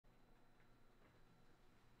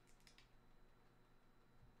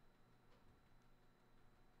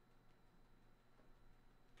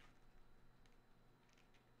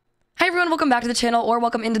Hi everyone, welcome back to the channel, or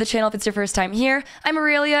welcome into the channel if it's your first time here. I'm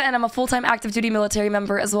Aurelia, and I'm a full-time active duty military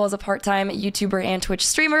member, as well as a part-time YouTuber and Twitch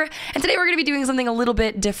streamer. And today we're going to be doing something a little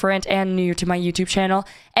bit different and new to my YouTube channel,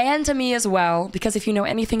 and to me as well, because if you know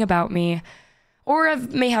anything about me, or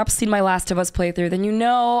have mayhaps seen my Last of Us playthrough, then you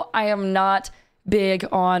know I am not big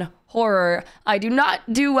on horror. I do not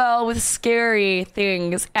do well with scary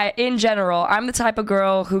things in general. I'm the type of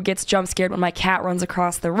girl who gets jump scared when my cat runs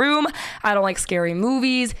across the room. I don't like scary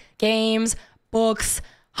movies, games, books,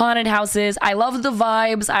 haunted houses. I love the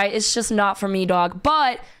vibes. It's just not for me, dog.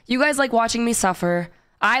 But you guys like watching me suffer.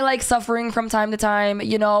 I like suffering from time to time.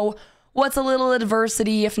 You know, what's a little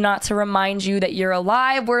adversity if not to remind you that you're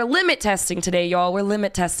alive? We're limit testing today, y'all. We're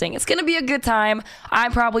limit testing. It's gonna be a good time.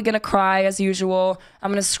 I'm probably gonna cry as usual.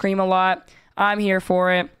 I'm gonna scream a lot. I'm here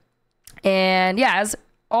for it. And yeah, as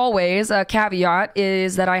always, a caveat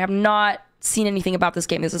is that I have not seen anything about this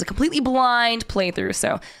game. This is a completely blind playthrough,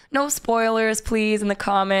 so no spoilers, please, in the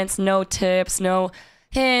comments. No tips, no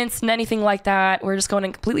hints, anything like that. We're just going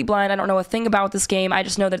in completely blind. I don't know a thing about this game. I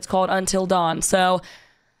just know that it's called Until Dawn. So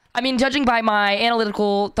I mean, judging by my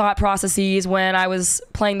analytical thought processes when I was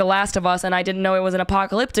playing The Last of Us and I didn't know it was an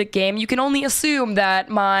apocalyptic game, you can only assume that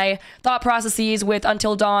my thought processes with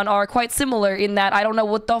Until Dawn are quite similar in that I don't know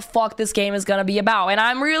what the fuck this game is gonna be about, and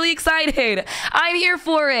I'm really excited. I'm here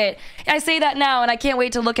for it. I say that now, and I can't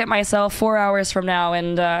wait to look at myself 4 hours from now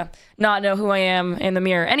and not know who I am in the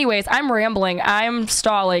mirror. Anyways, I'm rambling. I'm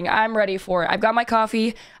stalling. I'm ready for it. I've got my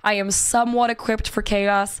coffee. I am somewhat equipped for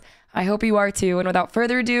chaos. I hope you are too, and without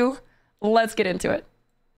further ado, let's get into it.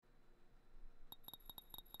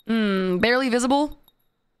 Barely visible?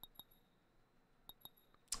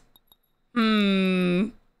 Yeah,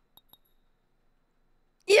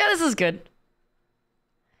 this is good.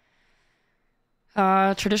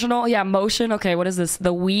 Traditional? Yeah, motion. Okay, what is this?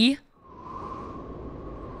 The Wii?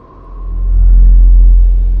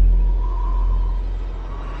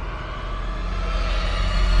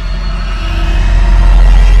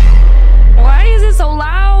 So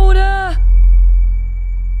loud.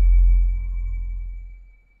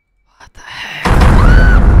 What the heck?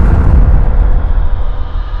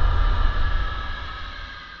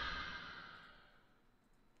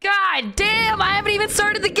 God damn, I haven't even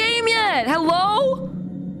started the game yet. Hello?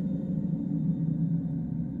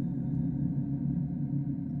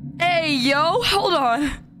 Hey, yo, hold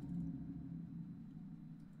on.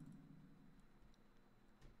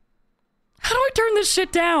 How do I turn this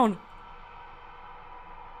shit down?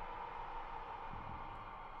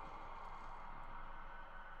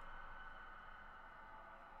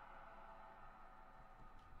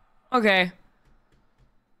 Okay.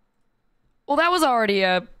 Well, that was already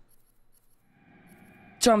a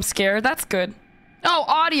jump scare. That's good. Oh,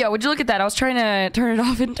 audio. Would you look at that? I was trying to turn it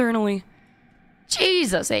off internally.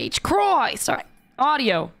 Jesus H. Christ. All right.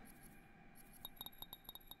 Audio.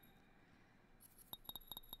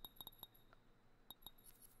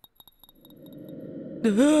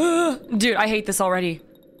 Dude, I hate this already.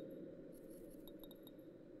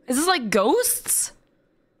 Is this like ghosts?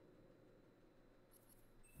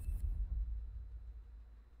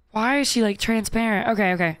 Why is she like transparent?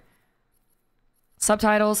 Okay, okay.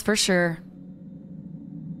 Subtitles for sure.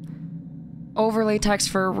 Overlay text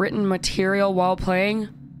for written material while playing.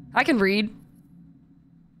 I can read.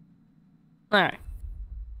 Alright.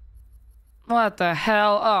 What the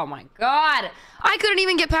hell? Oh my god. I couldn't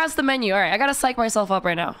even get past the menu. Alright, I gotta psych myself up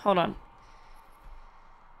right now. Hold on.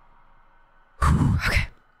 Whew, okay.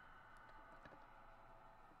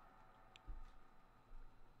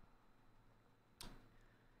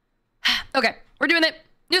 Okay, we're doing it.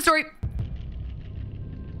 New story.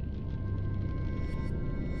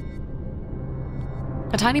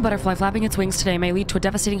 A tiny butterfly flapping its wings today may lead to a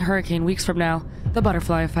devastating hurricane weeks from now. The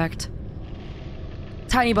butterfly effect.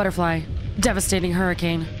 Tiny butterfly. Devastating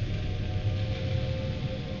hurricane.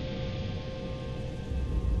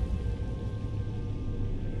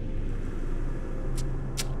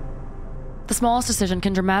 The smallest decision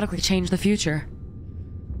can dramatically change the future.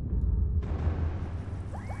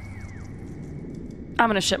 I'm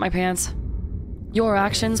gonna shit my pants. Your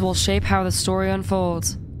actions will shape how the story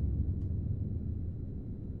unfolds.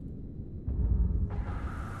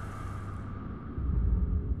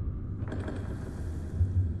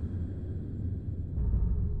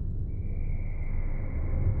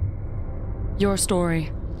 Your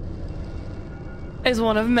story is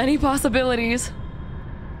one of many possibilities.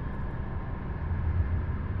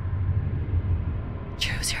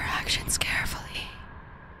 Choose your actions carefully.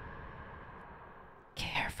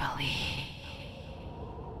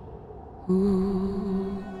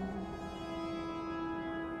 Ooh.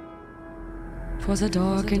 'Twas a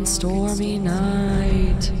dark and stormy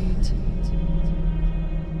night.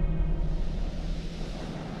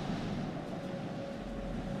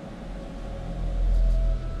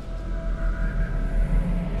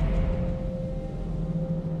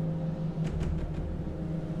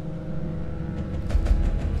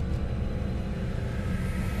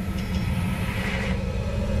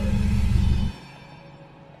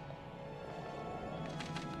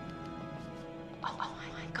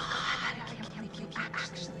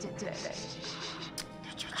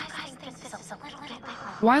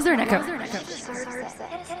 Why is there an echo?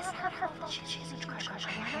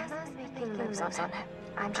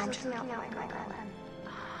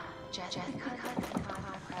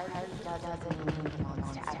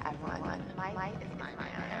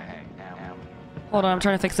 Hold on, I'm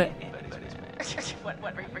trying to fix it.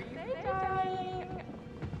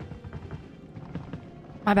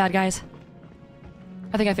 My bad, guys.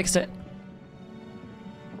 I think I fixed it.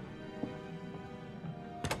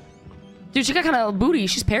 Dude, she got kind of booty.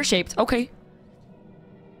 She's pear-shaped. Okay.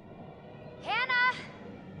 Hannah!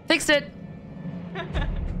 Fixed it.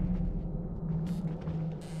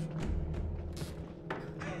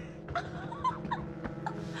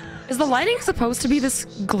 Is the lighting supposed to be this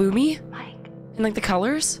gloomy? Mike. In like the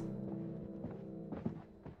colors?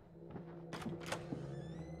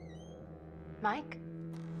 Mike?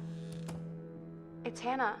 It's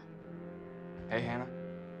Hannah. Hey, Hannah.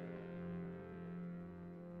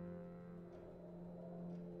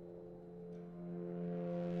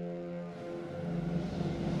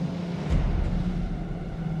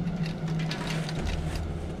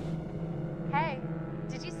 Hey,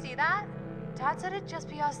 did you see that? Dad said it'd just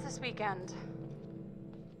be us this weekend.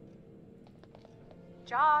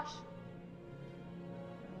 Josh.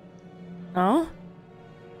 Oh?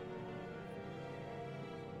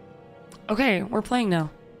 Okay, we're playing now.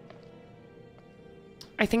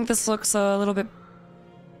 I think this looks a little bit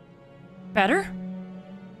better.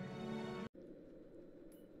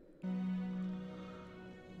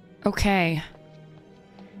 Okay.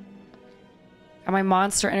 Got my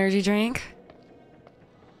Monster energy drink.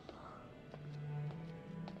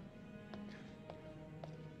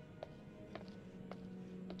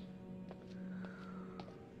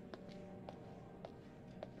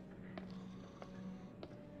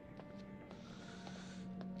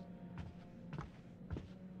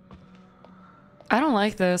 I don't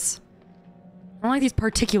like this. I don't like these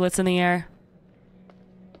particulates in the air.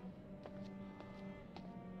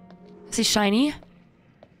 Is he shiny?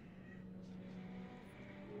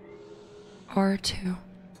 R2.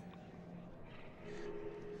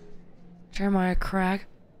 Jeremiah Cragg.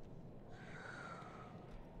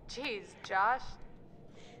 Jeez, Josh.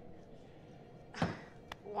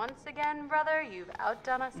 Once again, brother, you've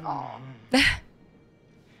outdone us all.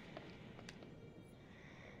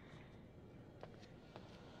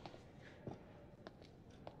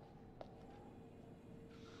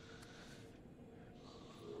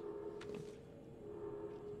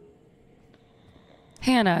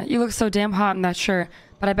 Hannah, you look so damn hot in that shirt,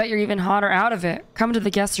 but I bet you're even hotter out of it. Come to the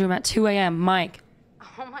guest room at 2 a.m. Mike.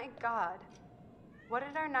 Oh my god. What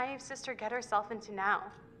did our naive sister get herself into now?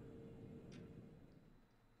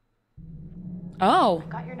 Oh.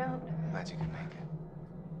 Got your note? Glad you could make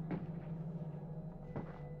it.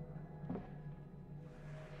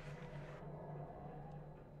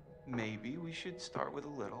 Maybe we should start with a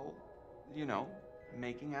little, you know,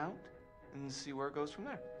 making out and see where it goes from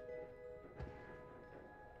there.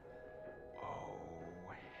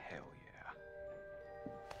 Oh, hell yeah.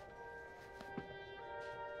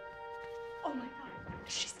 Oh my god.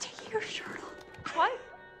 She's taking her shirt off. What?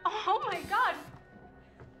 Oh my god.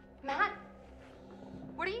 Matt,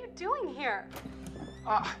 what are you doing here?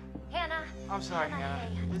 Hannah. I'm sorry, Hannah.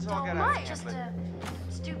 Hey, This all got don't out of mind. hand, Just but... a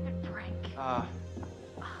stupid prank.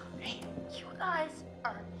 You guys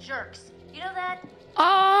are jerks. You know that?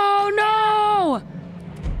 Oh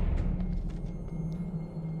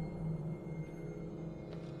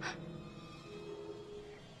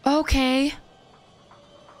no! Okay.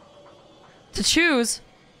 To choose.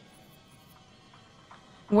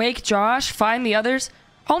 Wake Josh, find the others.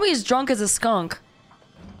 Homie's drunk as a skunk.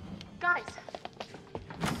 Guys,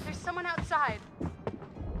 there's someone outside.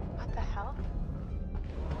 What the hell?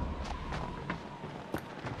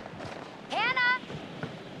 Hannah!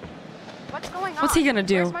 What's going on? What's he gonna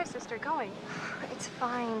do? Where's my sister going? It's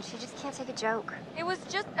fine. She just can't take a joke. It was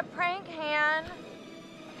just a prank, Han.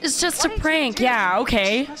 It's just What a did you prank, do? yeah,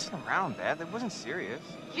 okay. Messing around, Beth. It wasn't serious.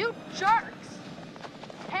 You jerks!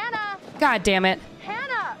 Hannah! God damn it.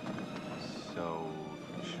 Hannah! So,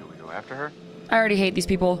 should we go after her? I already hate these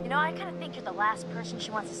people. You know, I kind of think you're the last person she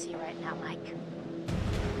wants to see right now, Mike.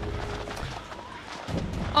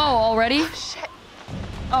 Oh, already? Shit.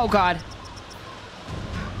 Oh, God.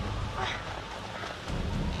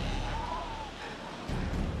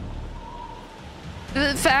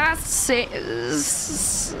 Fast,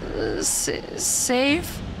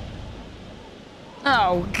 safe.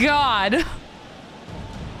 Oh, God.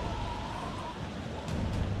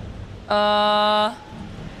 I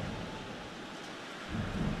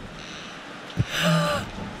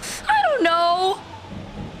don't know.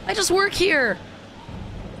 I just work here.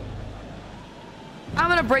 I'm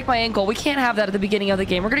gonna break my ankle. We can't have that at the beginning of the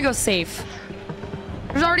game. We're gonna go safe.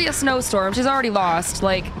 There's already a snowstorm. She's already lost.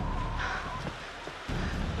 Like...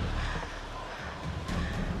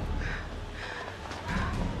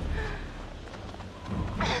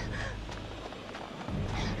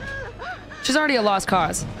 She's already a lost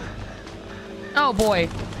cause. Oh, boy.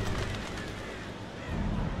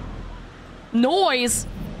 Noise?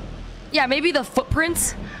 Yeah, maybe the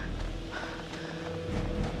footprints?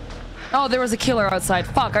 Oh, there was a killer outside.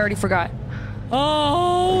 Fuck, I already forgot.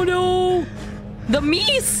 Oh, no. The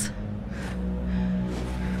meese.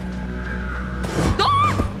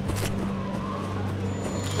 Ah!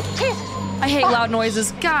 I hate loud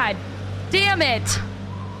noises. God damn it.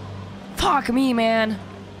 Fuck me, man.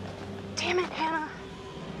 Damn it, Hannah.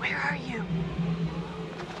 Where are you?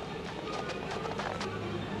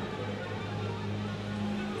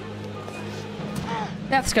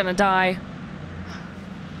 Beth's gonna die.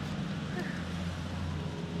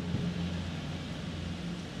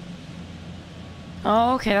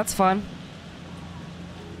 Oh, okay, that's fun.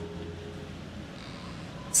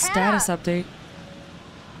 Status update.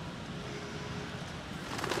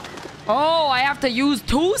 Oh, I have to use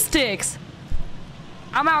 2 sticks.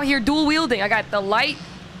 I'm out here dual wielding. I got the light.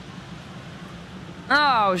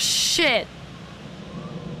 Oh, shit.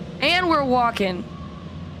 And we're walking.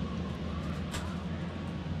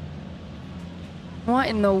 What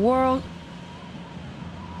in the world?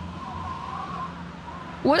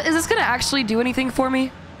 What is this gonna actually do anything for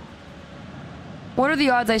me? What are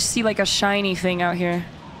the odds I see like a shiny thing out here?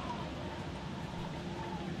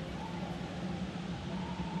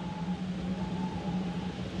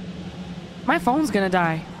 My phone's gonna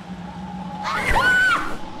die.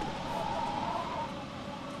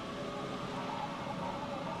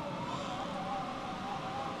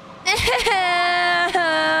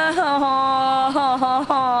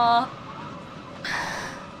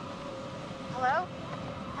 Hello?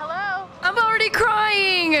 Hello? I'm already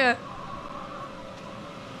crying!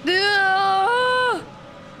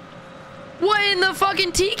 What in the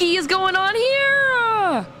fucking tiki is going on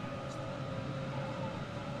here?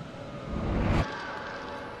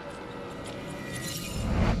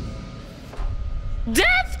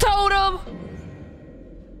 Death totem!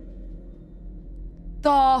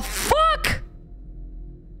 The fuck?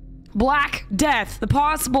 Black death. The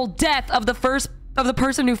possible death of the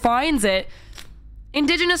person who finds it.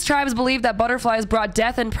 Indigenous tribes believe that butterflies brought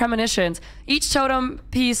death and premonitions. Each totem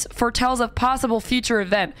piece foretells a possible future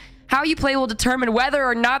event. How you play will determine whether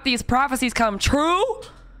or not these prophecies come true.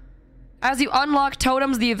 As you unlock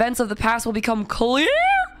totems, the events of the past will become clear.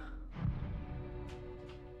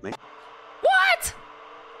 What?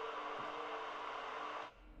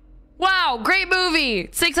 Wow, great movie.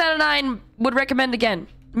 6 out of 9 would recommend again.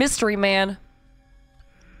 Mystery Man.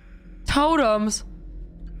 Totems.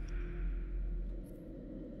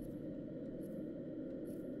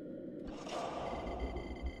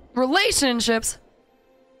 Relationships.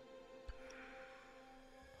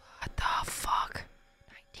 What the fuck?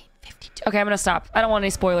 1952. Okay, I'm gonna stop. I don't want any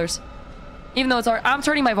spoilers. Even though it's already, I'm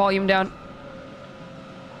turning my volume down.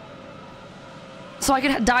 So I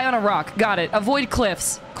could die on a rock. Got it. Avoid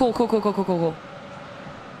cliffs. Cool, cool, cool, cool, cool, cool, cool.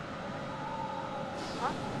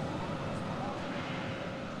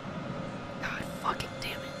 God fucking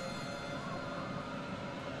damn it.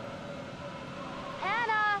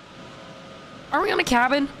 Hannah! Are we on a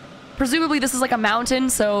cabin? Presumably this is like a mountain,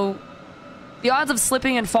 so the odds of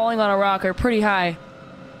slipping and falling on a rock are pretty high.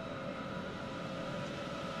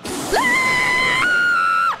 What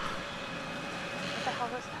the hell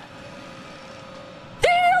was that?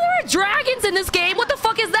 There are dragons in this game! What the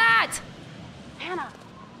fuck is that? Hannah!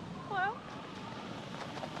 Hello?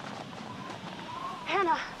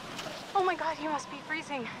 Hannah! Oh my god, you must be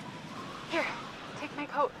freezing. Here, take my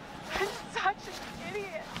coat. I'm such an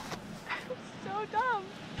idiot. I'm so dumb.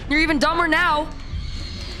 You're even dumber now.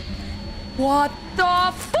 What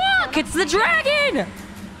the fuck? It's the dragon!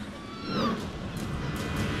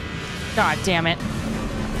 God damn it.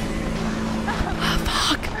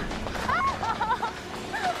 Fuck.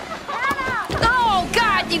 Oh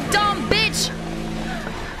god, you dumb bitch!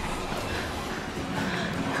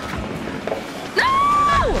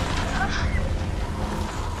 No!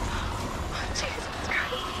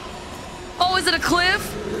 is it a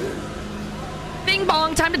cliff? Bing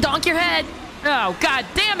bong, time to donk your head. Oh, god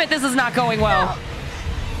damn it, this is not going well.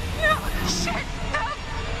 No, shit, no,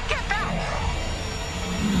 get back.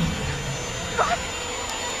 What?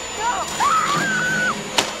 No.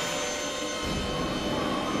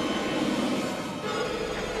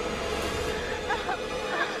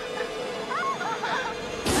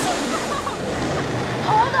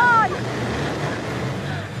 Hold on.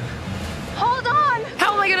 Hold on.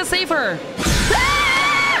 How am I gonna save her?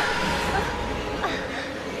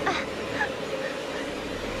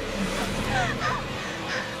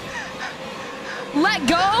 Let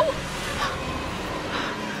go?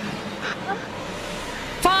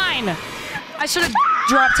 Fine. I should have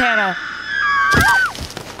dropped Hannah.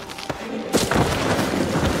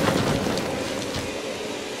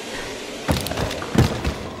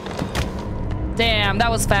 Damn,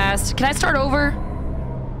 that was fast. Can I start over?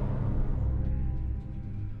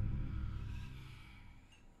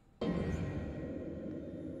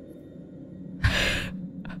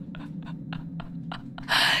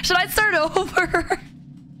 Should I start over?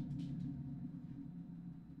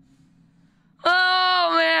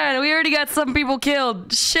 Oh man, we already got some people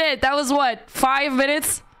killed. Shit, that was what, 5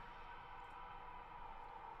 minutes?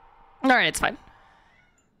 Alright, it's fine.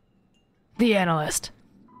 The analyst.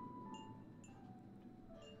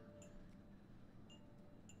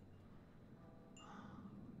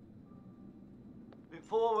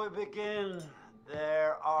 Before we begin,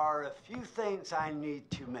 there are a few things I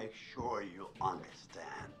need to make sure you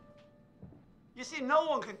understand. You see, no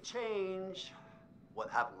one can change what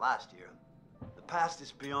happened last year. The past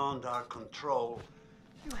is beyond our control.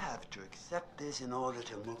 You have to accept this in order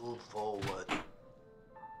to move forward.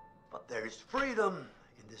 But there is freedom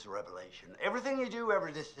in this revelation. Everything you do,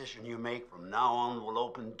 every decision you make from now on will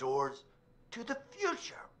open doors to the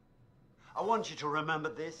future. I want you to remember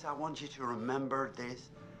this. I want you to remember this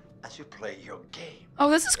as you play your game. Oh,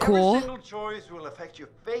 this is cool. Every single choice will affect your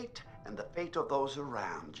fate and the fate of those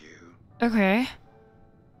around you. Okay.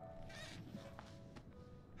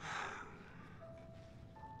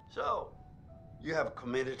 So, you have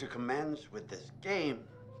committed to commence with this game.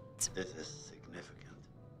 This is significant.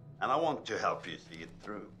 And I want to help you see it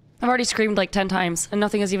through. I've already screamed like 10 times and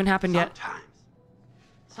nothing has even happened yet.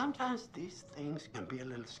 Sometimes these things can be a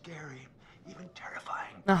little scary, even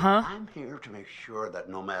terrifying. Uh-huh. I'm here to make sure that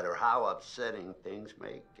no matter how upsetting things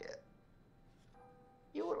may get,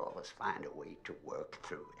 you will always find a way to work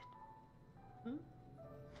through it.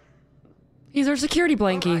 He's our security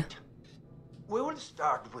blankie. Right. We will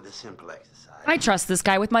start with a simple exercise. I trust this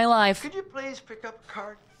guy with my life. Could you please pick up a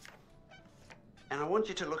card? And I want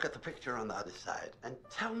you to look at the picture on the other side and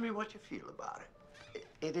tell me what you feel about it.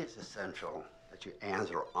 It is essential that you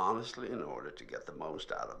answer honestly in order to get the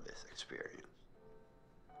most out of this experience.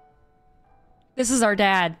 This is our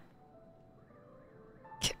dad.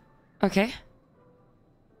 Okay.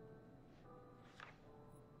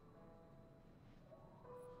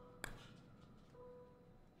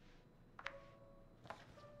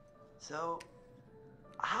 So,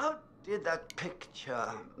 how did that picture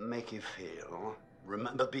make you feel?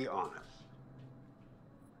 Remember, be honest.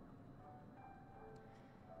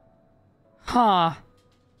 Huh.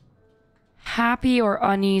 Happy or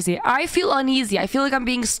uneasy? I feel uneasy. I feel like I'm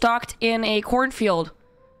being stalked in a cornfield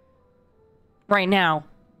right now.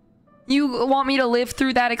 You want me to live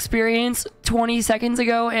through that experience 20 seconds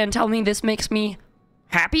ago and tell me this makes me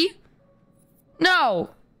happy? No.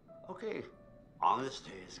 Okay,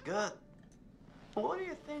 honesty is good. What do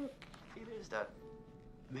you think it is that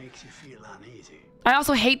makes you feel uneasy? I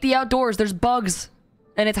also hate the outdoors. There's bugs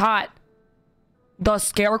and it's hot. The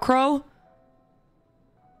scarecrow?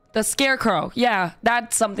 The scarecrow. Yeah,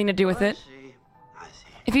 that's something to do with it. I see.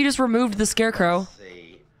 If you just removed the scarecrow, Let's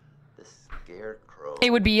see. The scarecrow.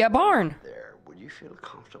 it would be a barn. There. Would you feel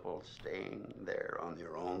comfortable staying there on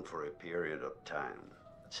your own for a period of time?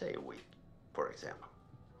 Let's say a week, for example.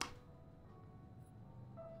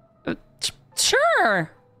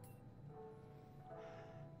 Sure.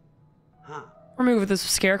 Huh. Remove the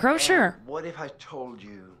scarecrow? Sure. And what if I told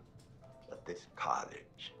you that this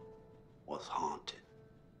cottage was haunted?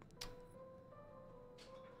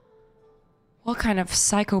 What kind of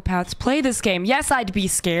psychopaths play this game? Yes, I'd be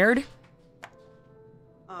scared.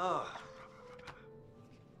 Oh.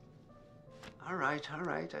 All right.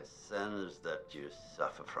 I sense that you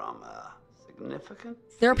suffer from a significant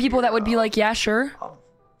There are people that would be like, yeah, sure. of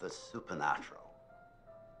the supernatural.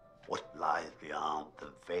 What lies beyond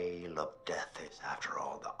the veil of death is, after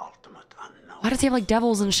all, the ultimate unknown. Why does he have like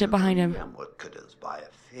devils and shit behind him? And what could inspire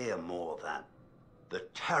fear more than the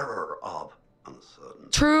terror of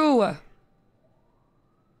uncertainty? True.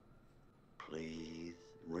 Please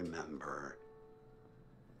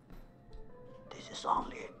was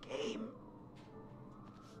only a game.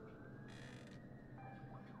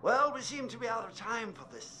 Well, we seem to be out of time for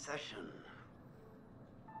this session.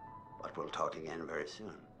 But we'll talk again very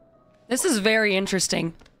soon. This is very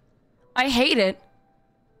interesting. I hate it.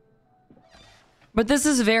 But this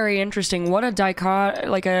is very interesting. What a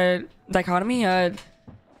dichotomy, a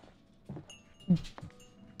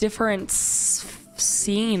different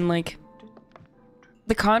scene, like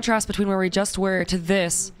the contrast between where we just were to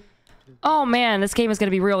this. Oh man, this game is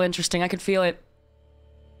gonna be real interesting. I could feel it.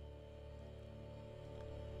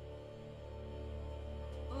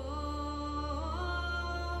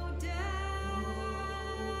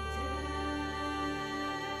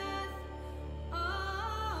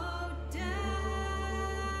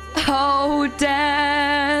 Oh,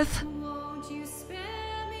 death. Won't you spare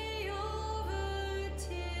me over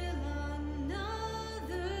till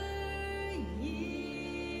another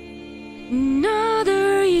year?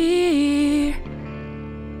 Another year.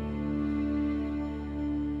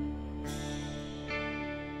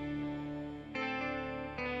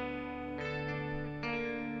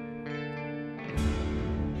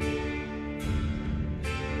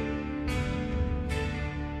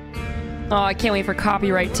 Oh, I can't wait for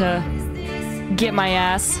copyright to get my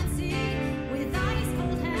ass. With ice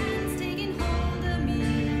cold hands taking hold of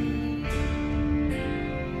me.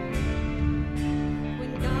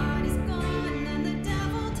 When God is gone and the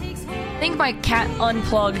devil takes hold. I think my cat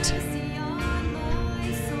unplugged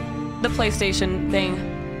the PlayStation thing.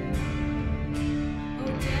 Oh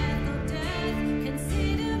death,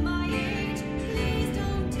 consider my age. Please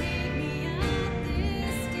don't take me at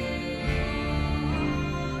this stage.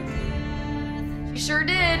 She sure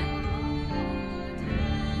did.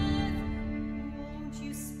 Won't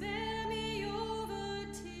you spare me over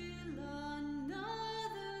till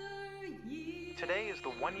another year? Today is the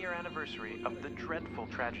one-year anniversary of the dreadful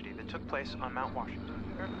tragedy that took place on Mount Washington.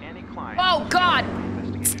 Annie Klein. Oh God!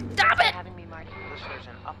 Stop it! Having me, Marty. Listeners,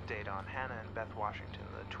 an update on Hannah and Beth Washington,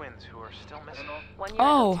 the twins who are still missing. 1 year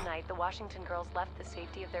Oh. ago tonight, the Washington girls left the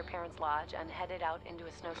safety of their parents' lodge and headed out into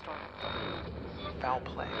a snowstorm. Foul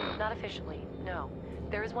play. Not officially, no.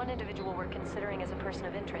 There is one individual we're considering as a person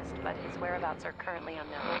of interest, but his whereabouts are currently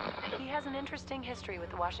unknown. He has an interesting history with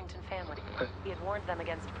the Washington family. He had warned them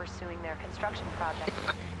against pursuing their construction project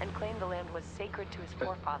and claimed the land was sacred to his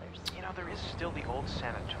forefathers. You know, there is still the old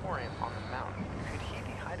sanatorium on the mountain. Could he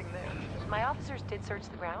be hiding there? My officers did search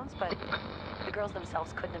the grounds, but the girls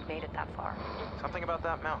themselves couldn't have made it that far. Something about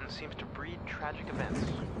that mountain seems to breed tragic events.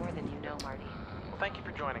 More than you know, Marty. Well, thank you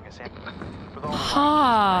for joining us, Annie. With all the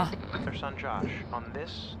Ha! their son Josh, on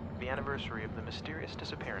this, the anniversary of the mysterious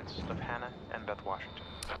disappearance of Hannah and Beth Washington.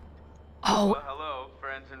 Oh, Well, hello,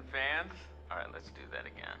 friends and fans. All right, let's do that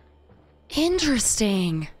again.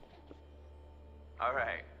 interesting. All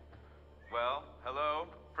right. Well, hello,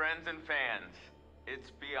 friends and fans.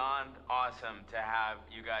 It's beyond awesome to have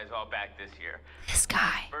you guys all back this year. This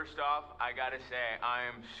guy. First off, I gotta say, I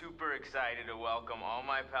am super excited to welcome all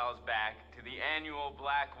my pals back to the annual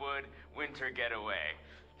Blackwood Winter Getaway.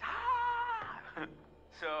 Ah!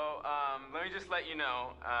 So, let me just let you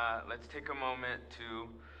know, let's take a moment to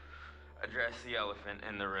address the elephant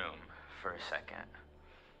in the room for a second.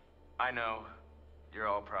 I know you're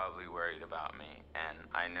all probably worried about me, and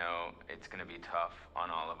I know it's gonna be tough on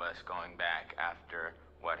all of us going back after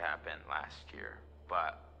what happened last year,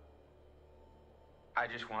 but I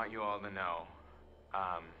just want you all to know,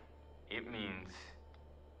 it means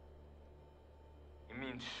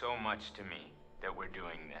so much to me that we're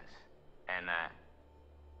doing this, and that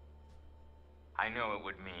I know it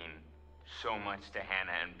would mean so much to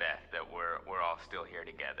Hannah and Beth that we're all still here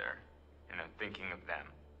together, and I'm thinking of them.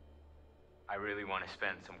 I really want to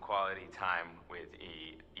spend some quality time with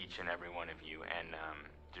each and every one of you, and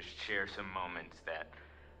just share some moments that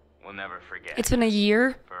we'll never forget. It's been a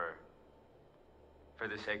year. For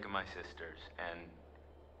the sake of my sisters, and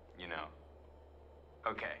you know.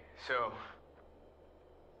 Okay, so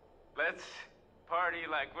let's party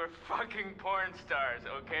like we're fucking porn stars,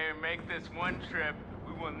 okay? Make this one trip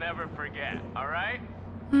we will never forget, all right?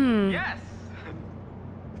 Yes.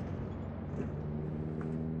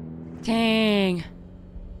 Dang.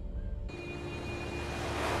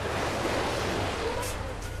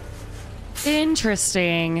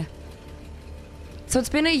 Interesting. So it's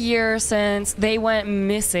been a year since they went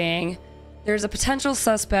missing. There's a potential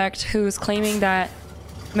suspect who's claiming that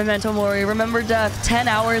Memento Mori, remember death, 10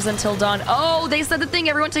 hours until dawn. Oh, they said the thing,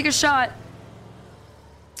 everyone take a shot.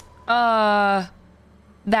 That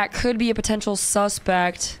could be a potential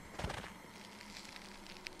suspect.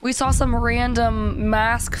 We saw some random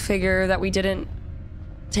mask figure that we didn't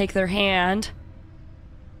take their hand.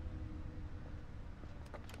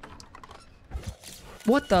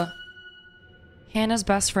 What the? Hannah's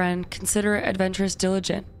best friend, considerate, adventurous,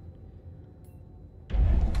 diligent.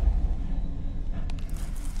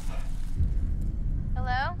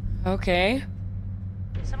 Hello? Okay.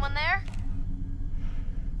 Someone there?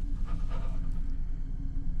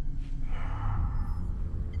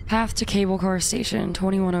 Path to cable car station,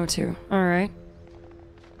 2102. Alright.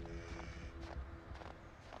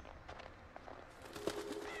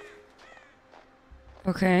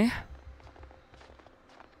 Okay.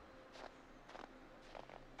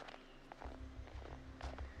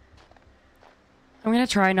 I'm gonna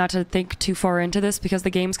try not to think too far into this because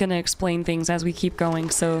the game's gonna explain things as we keep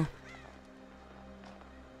going, so...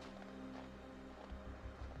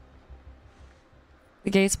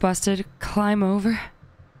 The gate's busted. Climb over.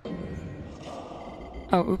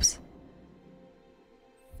 Oh, oops.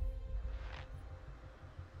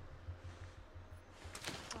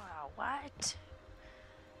 Oh, what?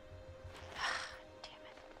 Damn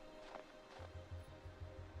it.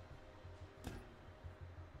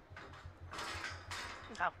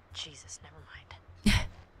 Oh, Jesus, never mind.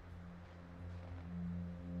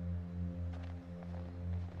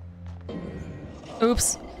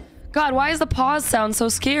 Oops. God, why is the pause sound so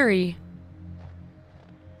scary?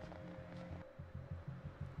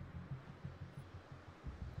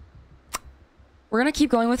 We're gonna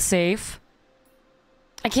keep going with safe.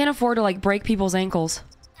 I can't afford to, like, break people's ankles.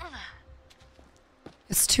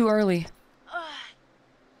 It's too early.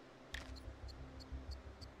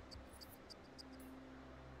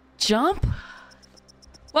 Jump?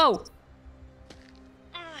 Whoa!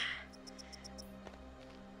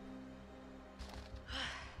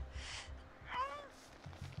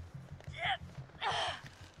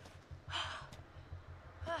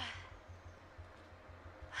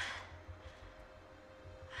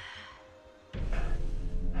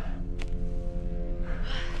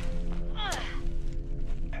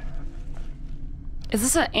 Is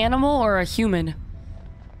this an animal or a human?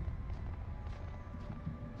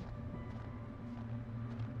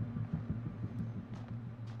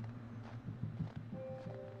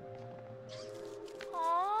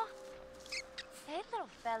 Aw. Hey, little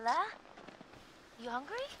fella. You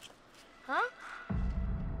hungry? Huh?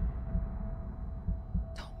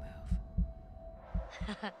 Don't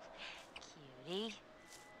move. Cutie.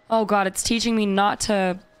 Oh god, it's teaching me not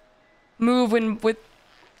to move when with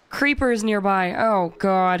creepers nearby. Oh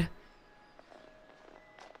god.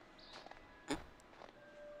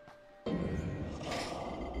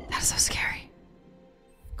 That's so scary.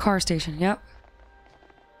 Car station, yep.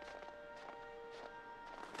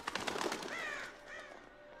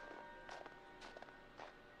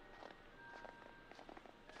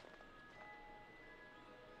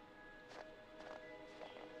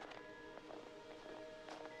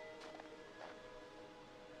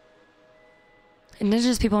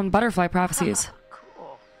 Indigenous people and butterfly prophecies.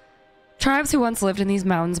 Cool. Tribes who once lived in these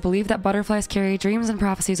mountains believed that butterflies carry dreams and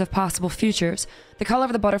prophecies of possible futures. The color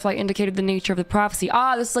of the butterfly indicated the nature of the prophecy.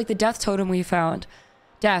 Ah, this is like the death totem we found.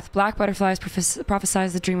 Death. Black butterflies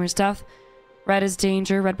prophesize the dreamer's death. Red is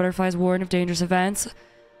danger. Red butterflies warn of dangerous events.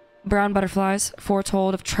 Brown butterflies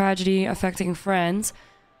foretold of tragedy affecting friends.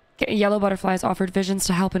 Yellow butterflies offered visions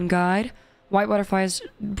to help and guide. White butterflies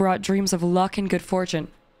brought dreams of luck and good fortune.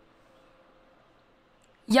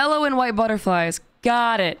 Yellow and white butterflies.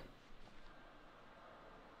 Got it.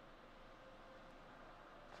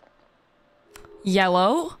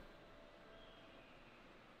 Yellow.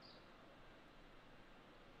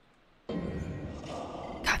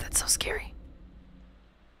 God, that's so scary.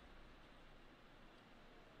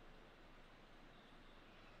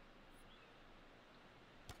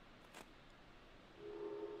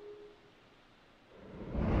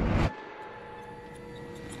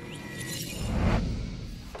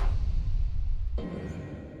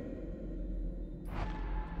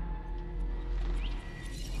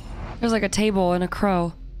 There's like a table and a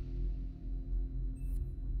crow.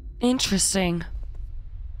 Interesting.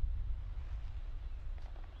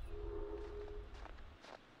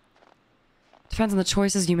 Depends on the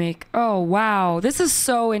choices you make. Oh, wow. This is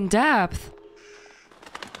so in-depth.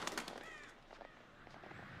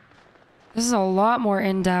 This is a lot more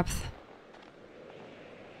in-depth.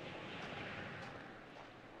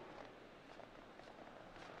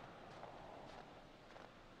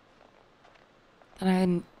 Than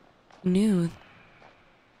I knew.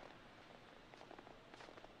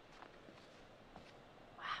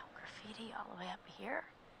 Wow, graffiti all the way up here.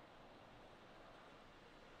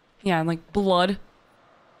 Yeah, and like blood.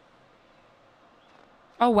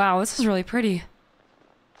 Oh wow, this is really pretty.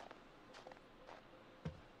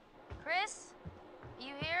 Chris?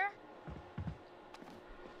 You here?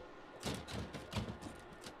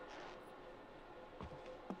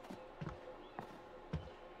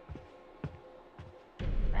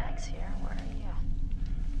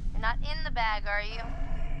 Not in the bag, are you?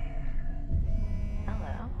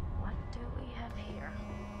 Hello. What do we have here?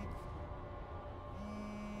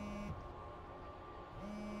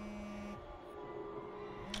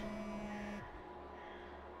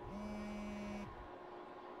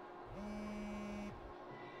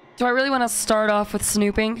 Do I really want to start off with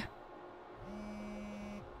snooping?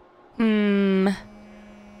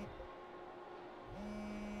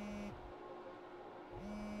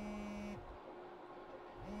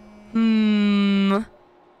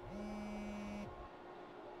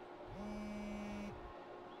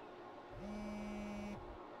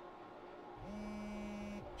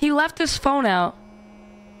 He left his phone out.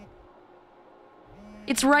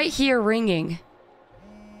 It's right here ringing.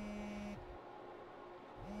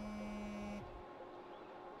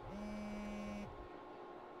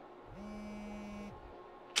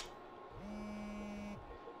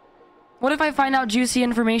 What if I find out juicy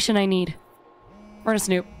information I need? We're gonna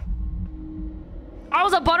snoop. I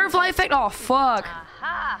was a butterfly effect? Oh, fuck.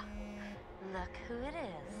 Aha! Look who it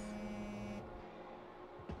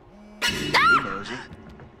is. Hey, Nosy.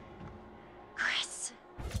 Chris.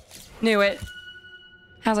 Knew it.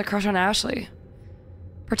 Has a crush on Ashley.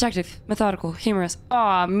 Protective, methodical, humorous.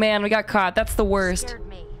 Aw, man, we got caught. That's the worst. Scared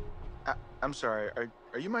me. I'm sorry.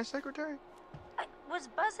 Are you my secretary? I was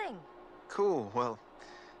buzzing. Cool. Well,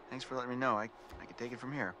 thanks for letting me know. I can take it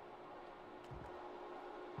from here.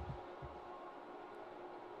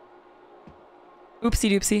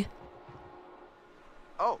 Oopsie doopsie.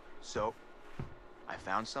 Oh, so I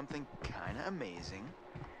found something kind of amazing.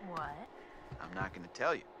 What? I'm not going to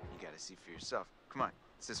tell you. You got to see for yourself. Come on,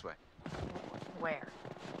 it's this way. Where?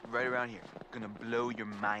 Right around here. Gonna blow your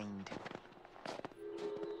mind.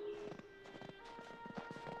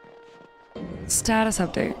 Status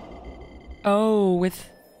update. Oh,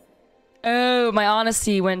 my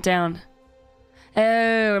honesty went down.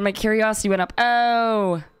 Oh, and my curiosity went up.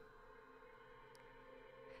 Oh.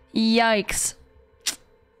 Yikes.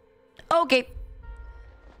 Okay.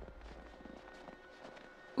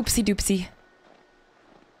 Oopsie doopsie.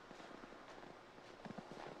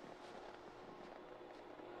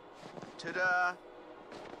 Ta-da!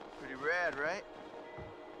 Pretty rad, right?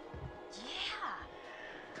 Yeah.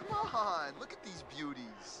 Come on, look at these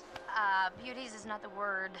beauties. Beauties is not the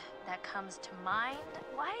word that comes to mind.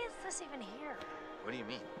 Why is this even here? What do you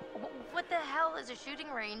mean? What the hell is a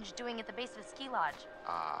shooting range doing at the base of a ski lodge?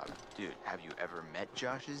 Dude, have you ever met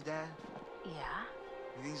Josh's dad? Yeah?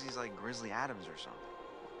 He thinks he's like Grizzly Adams or something.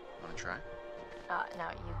 Wanna try? No,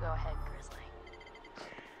 you go ahead, Grizzly.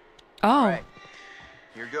 Oh. All right,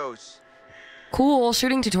 here goes. Cool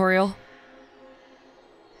shooting tutorial.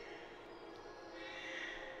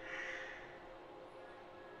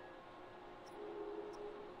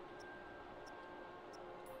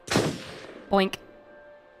 Boink.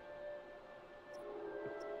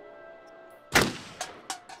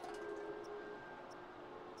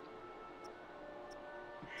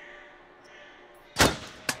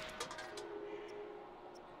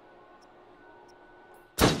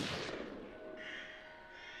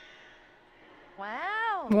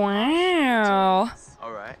 Wow. Wow.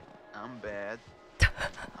 All right, I'm bad.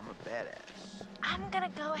 I'm a badass. I'm gonna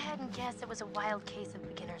go ahead and guess it was a wild case of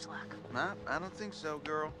beginner's luck. Nah, I don't think so,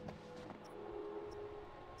 girl.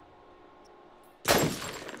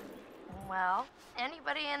 Well,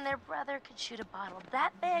 anybody and their brother could shoot a bottle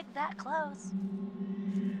that big, that close.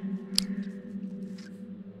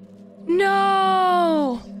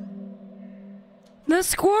 No! The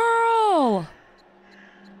squirrel!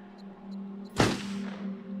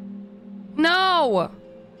 No!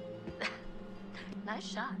 Nice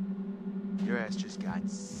shot. Your ass just got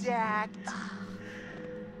sacked.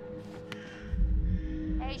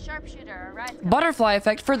 Hey, sharpshooter, right? Butterfly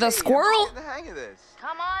effect for the Hey, squirrel? I'm just getting the hang of this.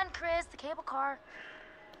 Come on, Chris, the cable car.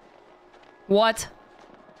 What?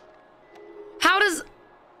 How does...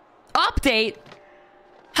 Update?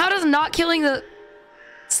 How does not killing the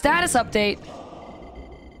status update?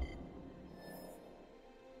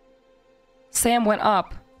 Sam went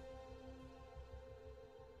up.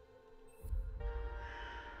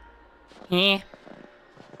 Eh.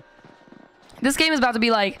 This game is about to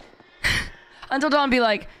be like... Until Dawn be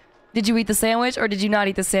like, did you eat the sandwich or did you not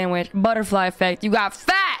eat the sandwich? Butterfly effect. You got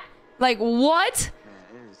fat! Like, what?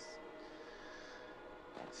 Man,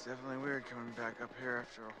 it's definitely weird coming back up here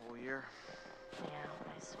after a whole year. Yeah,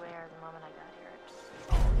 I swear, the moment I got here, it just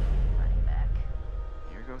all came running back.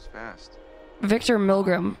 Year goes fast. Victor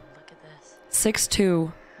Milgram. Look at this.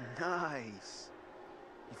 6'2". Nice.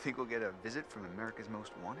 You think we'll get a visit from America's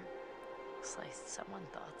Most Wanted? Looks like someone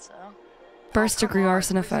thought so. First degree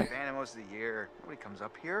arson This is effect. Savannah most of the year. Nobody comes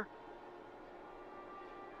up here.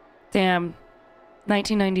 Damn.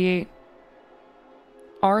 1998.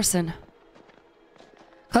 Arson.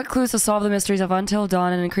 Collect clues to solve the mysteries of Until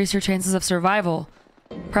Dawn and increase your chances of survival.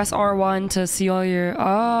 Press R1 to see all your...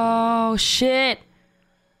 Oh, shit!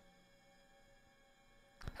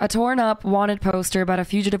 A torn up wanted poster about a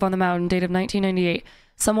fugitive on the mountain, date of 1998.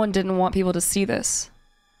 Someone didn't want people to see this.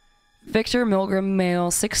 Victor Milgram, male,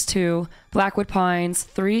 6'2", Blackwood Pines,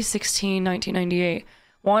 3/16/1998.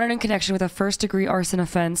 Wanted in connection with a first-degree arson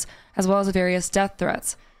offense, as well as various death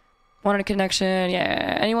threats. Wanted in connection,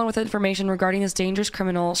 yeah. Anyone with information regarding this dangerous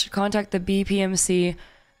criminal should contact the BPMC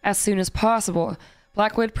as soon as possible.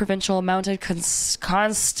 Blackwood Provincial Mounted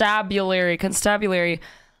Constabulary.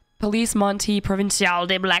 Police Monte Provincial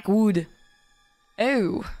de Blackwood.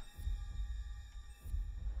 Oh.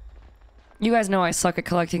 You guys know I suck at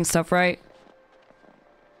collecting stuff, right?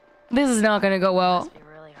 This is not gonna go well. Must be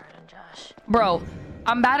really hard on Josh. Bro,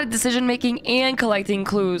 I'm bad at decision making and collecting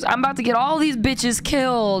clues. I'm about to get all these bitches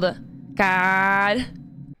killed. God.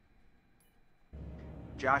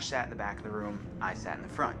 Josh sat in the back of the room. I sat in the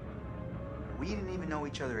front. We didn't even know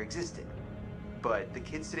each other existed. But the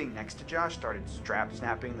kid sitting next to Josh started strap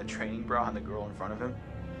snapping the training bra on the girl in front of him.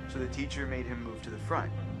 So the teacher made him move to the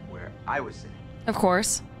front, where I was sitting. Of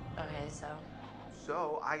course. Okay, so.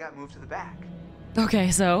 So I got moved to the back.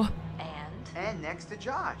 Okay, so. And next to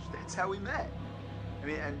Josh. That's how we met. I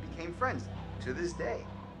mean, and became friends to this day.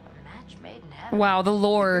 A match made in heaven. Wow, the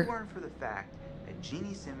lore. If it weren't for the fact that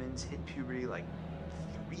Jeannie Simmons hit puberty like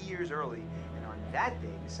 3 years early, and on that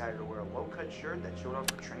day decided to wear a low-cut shirt that showed off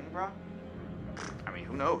her training bra, I mean,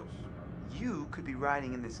 who knows? You could be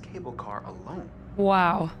riding in this cable car alone.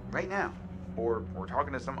 Wow. Right now. Or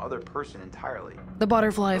talking to some other person entirely. The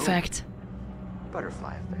butterfly effect.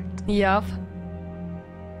 Butterfly effect. Yup.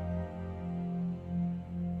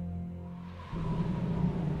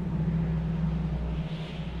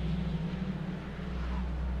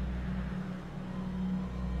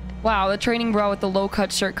 Wow, the training bra with the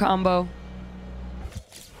low-cut shirt combo.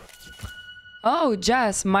 Oh,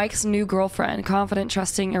 Jess, Mike's new girlfriend. Confident,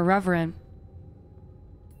 trusting, irreverent.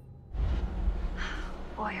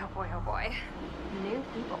 Boy, oh boy, oh boy. New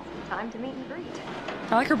people. Time to meet and greet.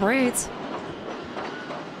 I like her braids.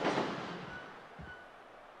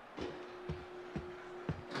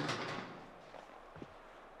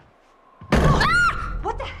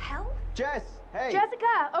 What the hell? Jess, hey.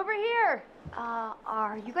 Jessica, over here.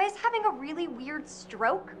 Are you guys having a really weird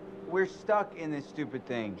stroke? We're stuck in this stupid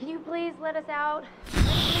thing. Can you please let us out?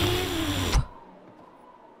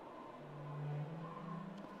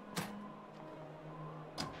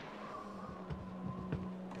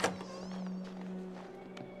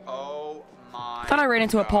 Oh my. Thought I ran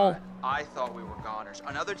into a pole. I thought we were goners.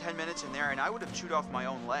 Another 10 minutes in there and I would have chewed off my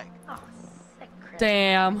own leg. Oh, sick, Chris.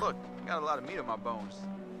 Damn. Look, I got a lot of meat on my bones.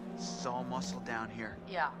 This is all muscle down here.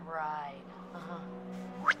 Yeah, right. Uh-huh.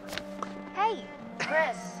 Hey,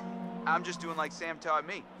 Chris. I'm just doing like Sam taught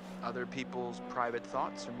me. Other people's private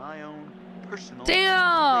thoughts are my own personal.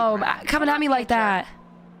 Damn. playground. Coming at me like that.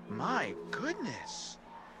 My goodness.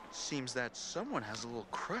 Seems that someone has a little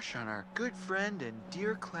crush on our good friend and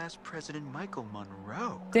dear class president Michael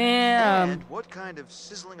Monroe. Damn. And what kind of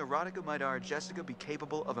sizzling erotica might our Jessica be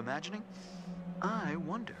capable of imagining? I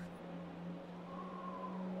wonder.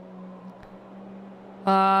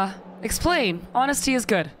 Explain. Honesty is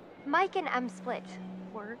good. Mike and M split.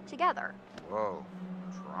 We're together. Whoa,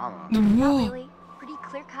 drama. Not really. Pretty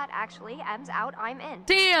clear cut, actually. M's out, I'm in.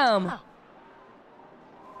 Damn. Oh.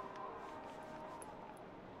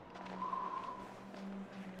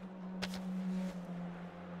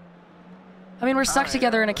 I mean, we're stuck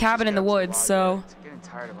together in a cabin in the woods, so. I'm getting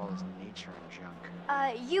tired of all this nature and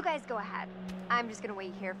junk. You guys go ahead. I'm just gonna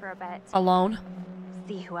wait here for a bit. Alone.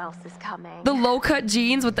 See who else is coming. The low-cut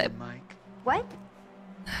jeans with the Mike. What?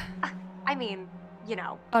 I mean, you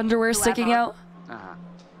know. underwear sticking out. Uh-huh.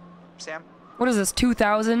 Sam? What is this,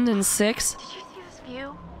 2006? Did you see this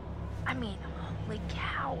view? I mean, holy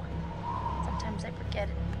cow. Sometimes I forget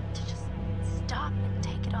to just stop and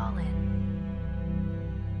take it all in.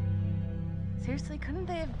 Seriously, couldn't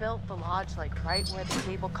they have built the lodge like right where the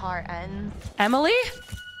cable car ends? Emily?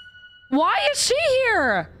 Why is she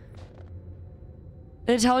here?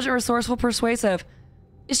 Intelligent, resourceful, persuasive.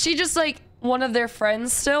 Is she just like one of their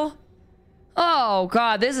friends still? Oh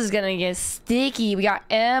god, this is gonna get sticky. We got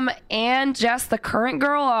M and Jess, the current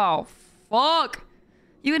girl. Oh, fuck.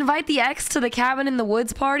 You invite the ex to the cabin in the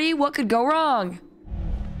woods party? What could go wrong?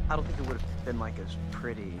 I don't think it would have been like as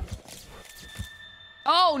pretty.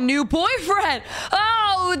 Oh, new boyfriend.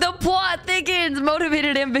 Oh, the plot thickens.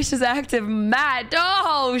 Motivated, ambitious, active Matt.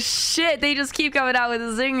 Oh, shit. They just keep coming out with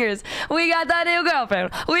the zingers. We got that new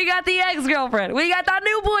girlfriend. We got the ex-girlfriend. We got that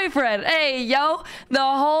new boyfriend. Hey, yo, the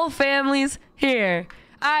whole family's here.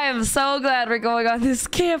 I am so glad we're going on this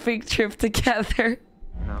camping trip together.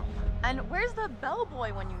 No. And where's the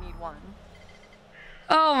bellboy when you need one?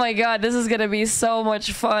 Oh my god, this is gonna be so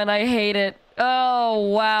much fun. I hate it. Oh,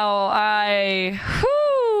 wow.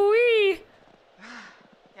 Whoo-wee.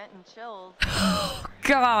 Getting chills.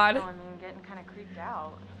 God. Oh, I mean, getting kind of creeped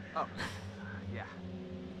out. Oh, yeah.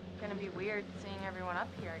 Gonna be weird seeing everyone up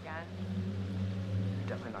here again.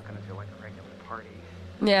 Definitely not gonna feel like a regular party.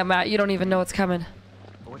 Yeah, Matt, you don't even know what's coming.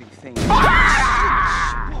 But what do you think?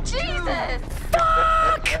 Jesus!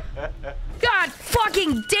 Fuck! God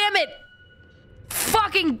fucking damn it!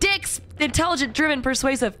 Fucking dicks! Intelligent, driven,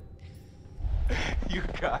 persuasive. You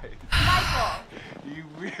guys. Michael! You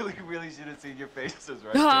really should have seen your faces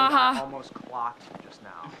right Ha I almost clocked you just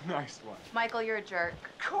now. there. Nice one. Michael, you're a jerk.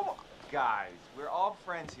 Come on. Guys, we're all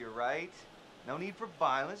friends here, right? No need for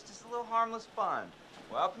violence, just a little harmless fun.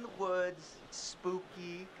 We're up in the woods, it's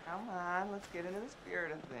spooky. Come on, let's get into the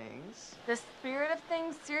spirit of things. The spirit of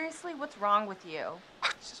things? Seriously, what's wrong with you?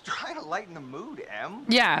 Just trying to lighten the mood, Em.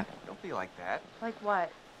 Yeah. Don't be like that. Like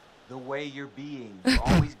what? The way you're being. You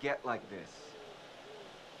always get like this.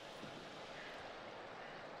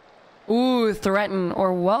 Ooh, threaten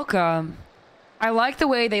or welcome. I like the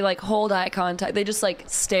way they like hold eye contact. They just like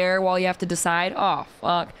stare while you have to decide. Oh,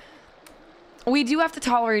 fuck. We do have to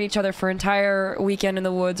tolerate each other for an entire weekend in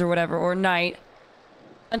the woods or whatever, or night.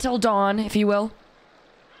 Until dawn, if you will.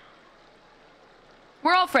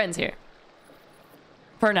 We're all friends here.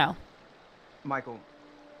 For now. Michael,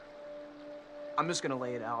 I'm just gonna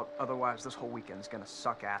lay it out. Otherwise, this whole weekend's gonna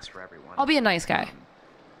suck ass for everyone. I'll be a nice guy.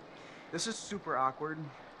 This is super awkward,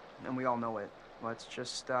 and we all know it. Let's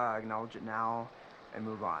just acknowledge it now and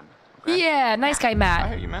move on. Okay? Yeah, nice guy, I Matt.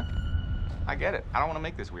 hear you, man. I get it. I don't want to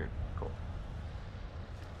make this weird. Cool.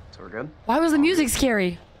 So we're good? Why was the music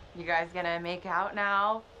scary? You guys gonna make out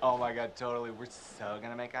now? Oh my god, totally. We're so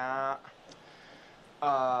gonna make out.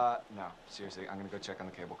 No, seriously, I'm gonna go check on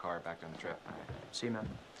the cable car back during the trip. All right. See you, man.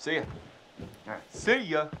 See ya. All right. See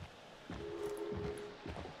ya.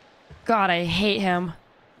 God, I hate him.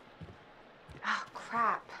 Oh,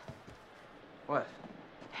 crap. What?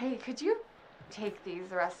 Hey, could you take these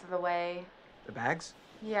the rest of the way? The bags?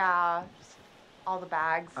 Yeah, just all the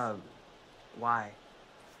bags. Why?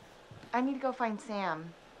 I need to go find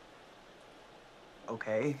Sam.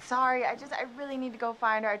 Okay. Sorry, I really need to go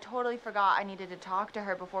find her. I totally forgot I needed to talk to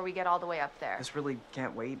her before we get all the way up there. This really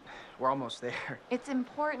can't wait. We're almost there. It's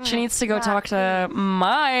important. She needs to go Matt, talk to please.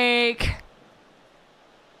 Mike.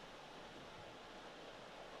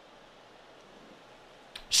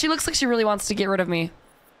 She looks like she really wants to get rid of me.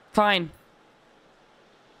 Fine.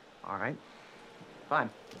 All right. Fine.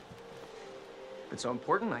 If it's so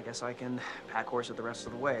important, I guess I can pack horse it the rest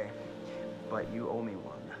of the way. But you owe me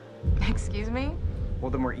one. Excuse me? Well,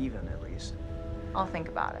 then we're even, at least. I'll think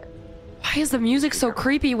about it. Why is the music so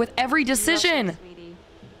creepy with every decision? Love you, sweetie.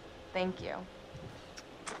 Thank you.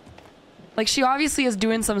 Like, she obviously is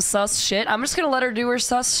doing some sus shit. I'm just gonna let her do her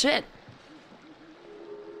sus shit.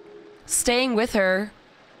 Staying with her.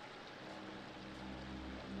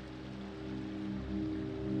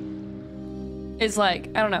 Is like,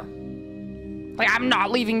 I don't know. Like, I'm not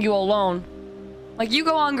leaving you alone. Like, you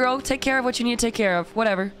go on, girl. Take care of what you need to take care of.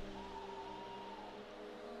 Whatever.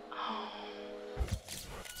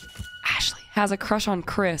 Ashley has a crush on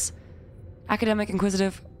Chris. Academic,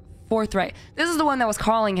 inquisitive, forthright. This is the one that was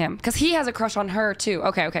calling him. Because he has a crush on her, too.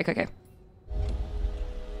 Okay.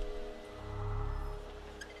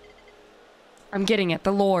 I'm getting it.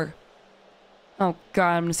 The lore. Oh,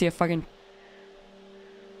 God. I'm gonna see a fucking...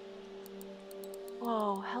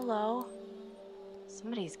 Whoa, hello.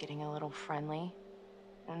 Somebody's getting a little friendly.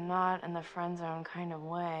 And not in the friend zone kind of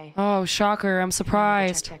way. Oh, shocker. I'm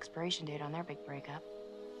surprised. Check the expiration date on their big breakup.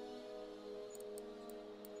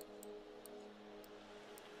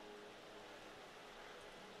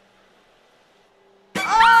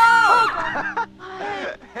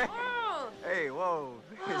 Hey, whoa.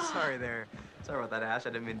 Sorry there. Sorry about that, Ash.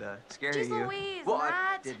 I didn't mean to scare Jeez you. Louise, well,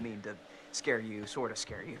 Matt. I did mean to scare you, sort of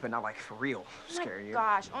scare you, but not like for real scare you.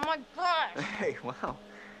 Gosh, oh my gosh. Hey, wow.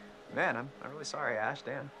 Man, I'm really sorry, Ash.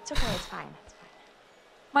 Damn. It's okay, it's fine. It's fine.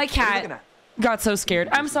 My What are you cat looking at? got so scared.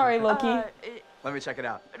 I'm sorry, Loki. Let me check it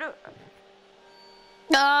out.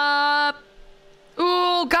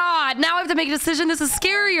 Oh, God. Now I have to make a decision. This is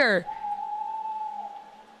scarier.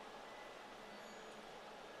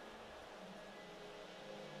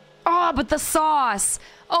 Oh, Oh, but the sauce.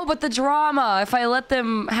 Oh, but the drama. If I let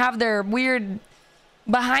them have their weird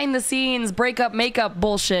behind the scenes breakup makeup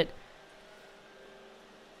bullshit.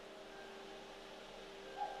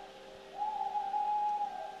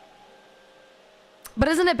 But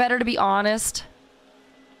isn't it better to be honest?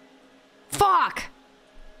 Fuck!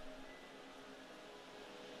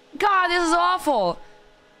 God, this is awful.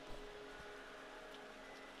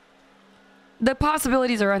 The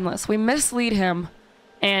possibilities are endless. We mislead him,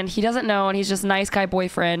 and he doesn't know, and he's just nice guy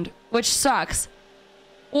boyfriend, which sucks.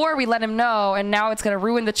 Or we let him know, and now it's gonna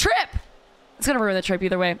ruin the trip. It's gonna ruin the trip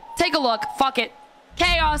either way. Take a look. Fuck it.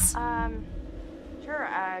 Chaos. Sure.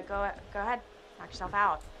 Go ahead. Knock yourself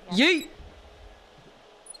out. Yeet.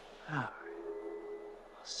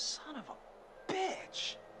 Son of a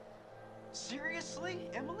bitch. Seriously,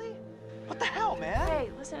 Emily? What the hell, man? Hey,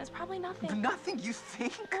 listen, it's probably nothing. Nothing, you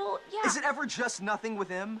think? Well, yeah. Is it ever just nothing with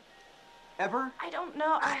him? Ever? I don't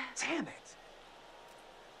know. Damn it.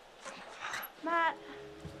 Matt.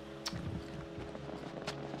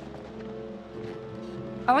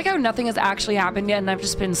 I like how nothing has actually happened yet, and I've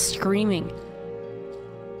just been screaming.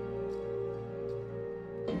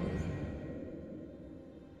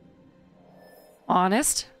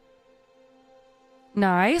 Honest.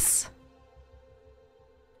 Nice.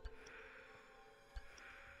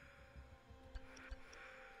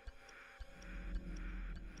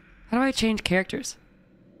 How do I change characters?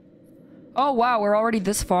 Oh wow, we're already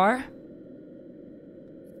this far?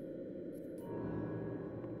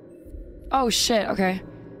 Oh shit, okay.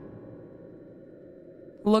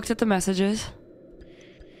 Looked at the messages.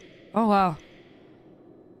 Oh wow.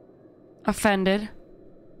 Offended.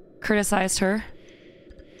 Criticized her.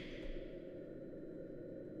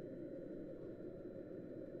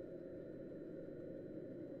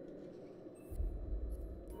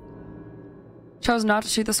 Chose not to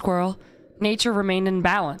shoot the squirrel. Nature remained in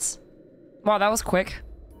balance. Wow, that was quick.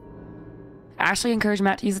 Ashley encouraged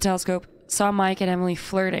Matt to use the telescope. Saw Mike and Emily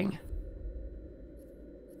flirting.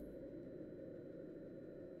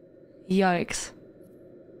 Yikes.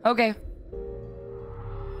 Okay.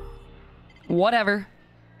 Whatever.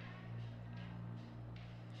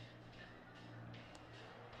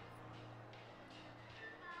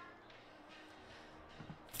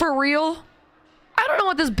 For real? I don't know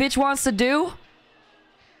what this bitch wants to do.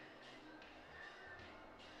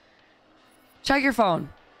 Check your phone.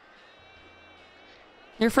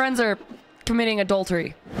 Your friends are committing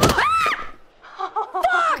adultery.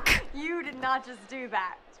 Fuck! You did not just do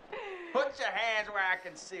that. Put your hands where I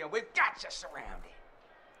can see them. We've got you surrounded.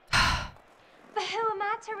 But who am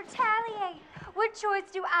I to retaliate? What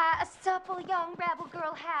choice do I, a supple young rebel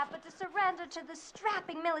girl, have but to surrender to the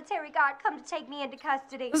strapping military guard come to take me into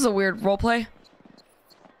custody? This is a weird roleplay.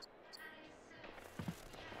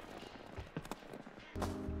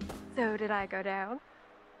 So did I go down?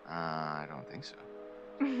 I don't think so.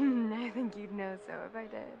 I think you'd know so if I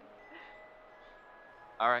did.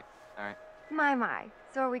 All right. My.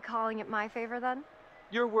 So are we calling it my favor then?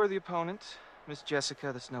 You're a worthy opponent, Miss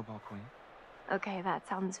Jessica, the Snowball Queen. Okay, that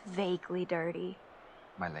sounds vaguely dirty.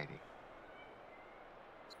 My lady.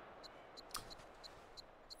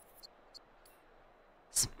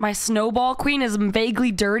 My Snowball Queen is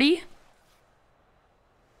vaguely dirty?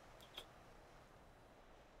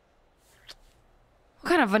 What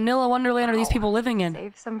kind of vanilla wonderland are these people living in?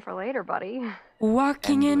 Save some for later, buddy.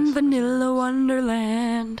 Walking in vanilla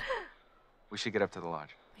wonderland. We should get up to the lodge.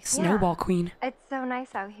 My Snowball Queen. It's so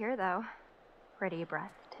nice out here, though. Pretty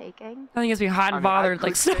breathtaking. I think it's be hot and bothered. I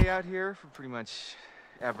Like, could stay out here for pretty much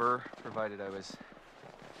ever, provided I was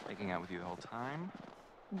making out with you the whole time.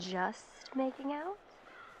 Just making out?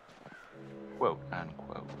 Quote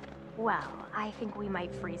unquote. Well, I think we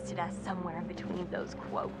might freeze to death somewhere in between those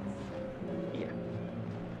quotes. Yeah.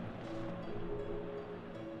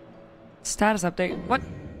 status update. What?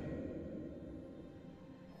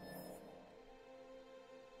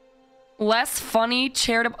 Less funny,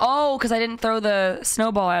 charitable. Oh, because I didn't throw the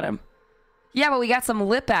snowball at him. Yeah, but we got some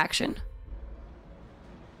lip action.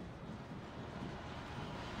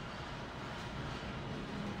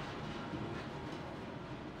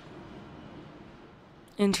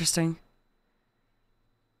 Interesting.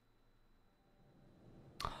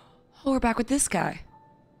 Oh, we're back with this guy.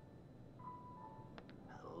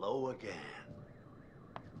 Hello again.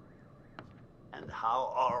 And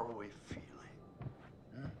how are we feeling?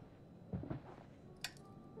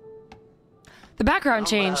 The background In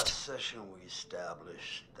changed. last session we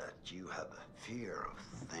established that you have a fear of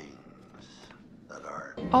things that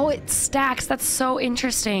are... Oh, it stacks. That's so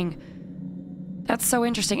interesting. That's so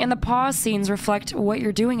interesting. And the pause scenes reflect what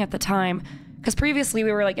you're doing at the time. Because previously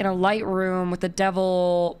we were like in a light room with the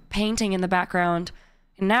devil painting in the background.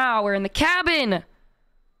 And now we're in the cabin.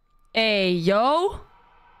 Hey, yo.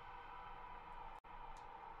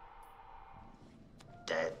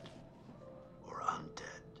 Dead or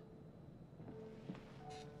undead.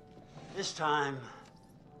 This time,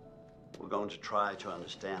 we're going to try to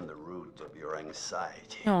understand the root of your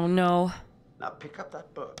anxiety. Oh, no. Now pick up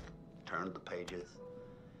that book, turn the pages.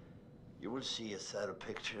 You will see a set of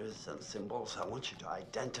pictures and symbols. I want you to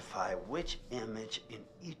identify which image in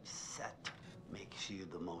each set makes you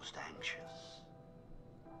the most anxious.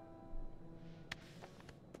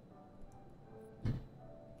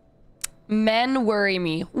 Men worry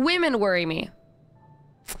me. Women worry me.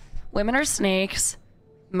 Women are snakes.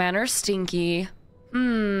 Men are stinky.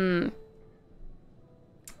 Well,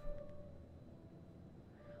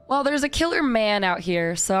 there's a killer man out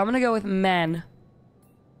here, so I'm gonna go with men.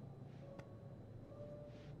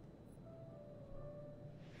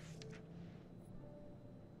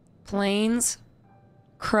 Planes.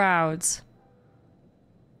 Crowds.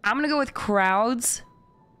 I'm gonna go with crowds.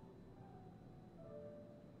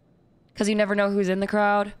 Because you never know who's in the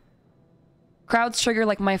crowd. Crowds trigger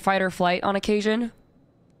like my fight or flight on occasion.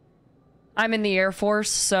 I'm in the Air Force,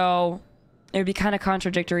 so it would be kind of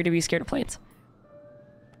contradictory to be scared of planes.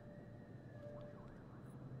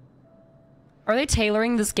 Are they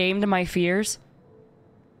tailoring this game to my fears?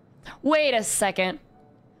 Wait a second.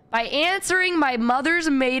 By answering my mother's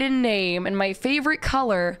maiden name and my favorite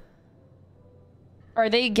color, are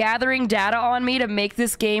they gathering data on me to make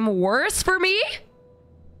this game worse for me?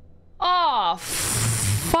 Oh,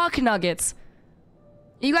 fuck nuggets.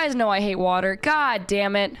 You guys know I hate water. God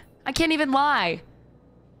damn it. I can't even lie.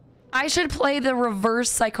 I should play the reverse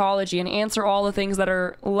psychology and answer all the things that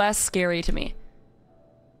are less scary to me.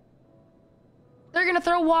 They're gonna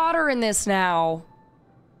throw water in this now.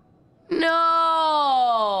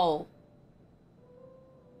 No!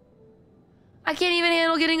 I can't even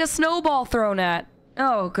handle getting a snowball thrown at.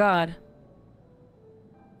 Oh, God.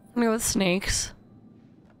 I'm gonna go with snakes.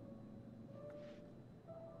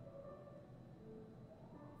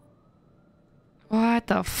 What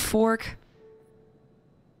the fork?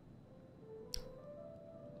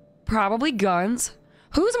 Probably guns.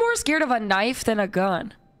 Who's more scared of a knife than a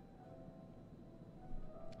gun?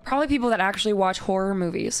 Probably people that actually watch horror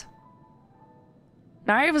movies.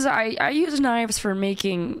 Knives, I use knives for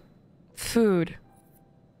making food.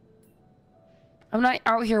 I'm not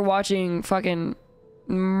out here watching fucking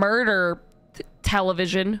murder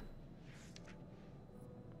television.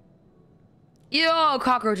 Yo,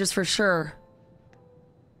 cockroaches for sure.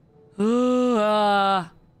 No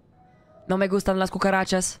me gustan las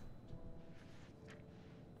cucarachas.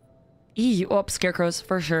 Eee, oh, scarecrows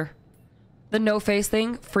for sure. The no face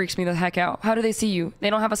thing freaks me the heck out. How do they see you? They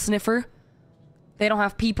don't have a sniffer? They don't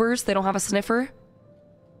have peepers? They don't have a sniffer?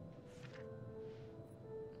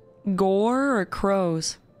 Gore or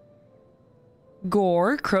crows?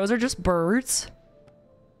 Gore? Crows are just birds.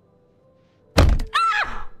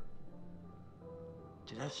 Ah!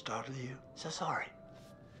 Did that startle you? So sorry.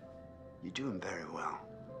 You're doing very well.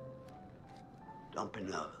 Don't be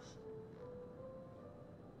nervous.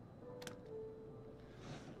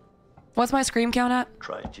 What's my scream count at?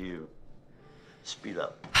 Try to speed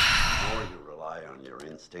up. The more you rely on your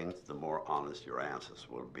instincts, the more honest your answers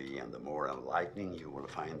will be, and the more enlightening you will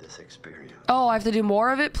find this experience. Oh, I have to do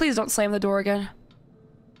more of it? Please don't slam the door again.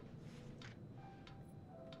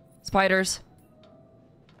 Spiders.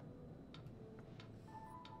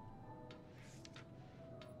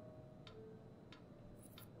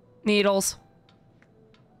 Needles.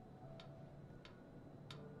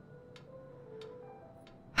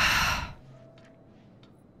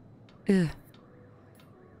 Ugh.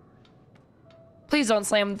 Please don't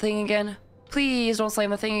slam the thing again. Please don't slam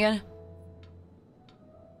the thing again.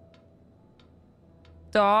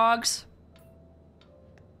 Dogs.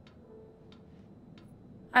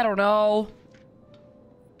 I don't know.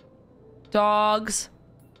 Dogs.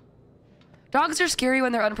 Dogs are scary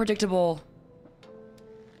when they're unpredictable.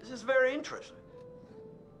 This is very interesting.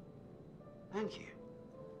 Thank you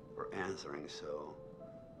for answering so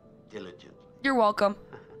diligently. You're welcome.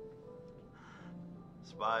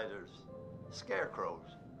 Spiders,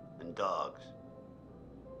 scarecrows, and dogs.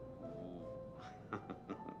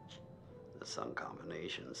 The sun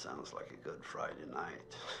combination sounds like a good Friday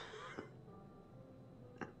night.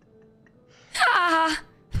 Ah!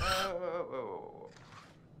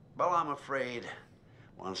 Well, I'm afraid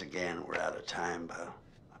once again we're out of time, but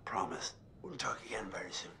I promise we'll talk again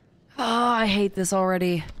very soon. Oh, I hate this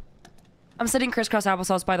already. I'm sitting crisscross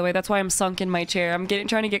applesauce, by the way. That's why I'm sunk in my chair. I'm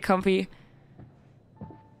trying to get comfy.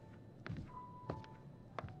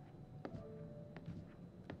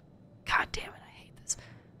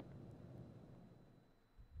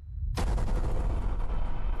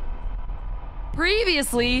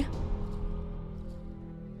 Previously.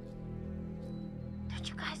 Don't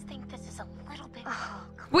you guys think this is a little bit...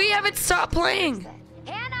 We haven't stopped playing.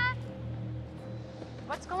 Hannah!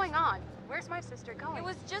 What's going on? Where's my sister going? It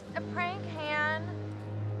was just a prank, Han.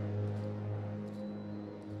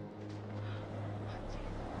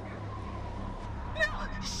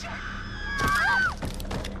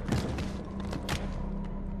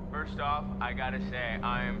 First off, I gotta say,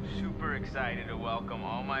 I am super excited to welcome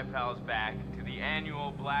all my pals back to the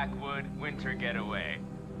annual Blackwood Winter Getaway.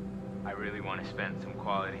 I really want to spend some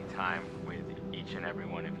quality time with each and every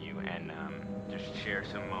one of you and just share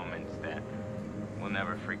some moments that we'll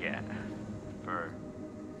never forget. For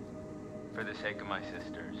the sake of my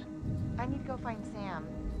sisters. I need to go find Sam.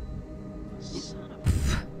 Son of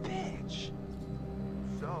a bitch.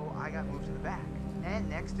 So I got moved to the back and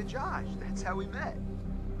next to Josh. That's how we met.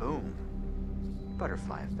 Boom.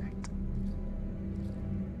 Butterfly effect.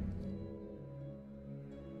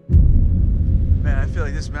 Man, I feel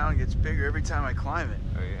like this mountain gets bigger every time I climb it.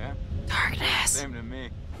 Oh yeah? Darkness. Same to me.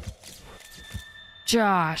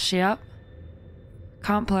 Josh, yep.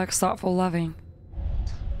 Complex, thoughtful, loving.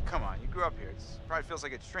 Come on, you grew up here. It probably feels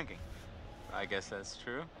like it's shrinking. I guess that's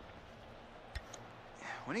true.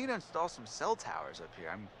 When are you gonna install some cell towers up here?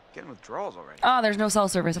 I'm getting withdrawals already. Oh, there's no cell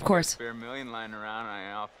service, of course. Spare million lying around,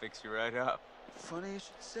 I'll fix you right up. Funny you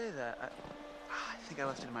should say that. I think I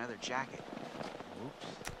left it in my other jacket.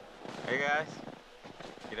 Oops. Hey guys,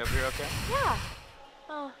 get up here okay? Yeah.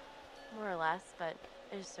 Oh, more or less, but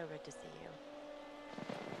it is so good to see you.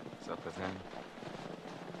 What's up with him?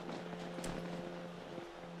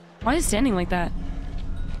 Why is he standing like that?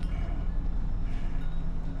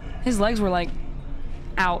 His legs were like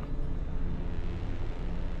out.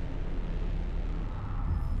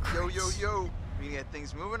 Yo, yo, yo. We get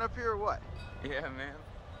things moving up here or what? Yeah, man.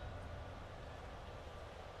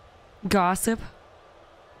 Gossip.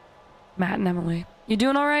 Matt and Emily. You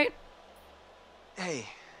doing all right? Hey,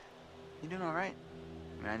 you doing all right?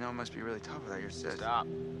 I mean, I know it must be really tough without your sis. Stop.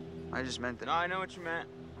 I just meant that. No, I know what you meant.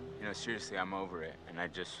 You know, seriously, I'm over it, and I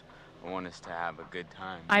want us to have a good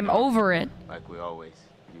time. I'm over it. Like we always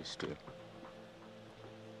used to.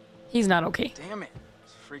 He's not okay. Damn it.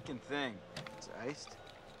 This freaking thing. It's iced.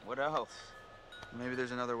 What else? Maybe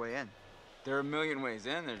there's another way in. There are a million ways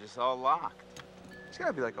in. They're just all locked. There's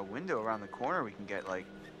gotta be like a window around the corner we can get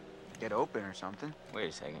open or something. Wait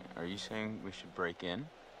a second. Are you saying we should break in?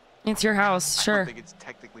 It's your house, I sure. don't think it's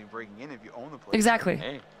technically breaking in if you own the place. Exactly.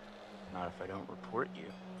 Hey, not if I don't report you.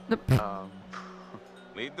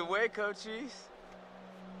 Lead the way, coachies.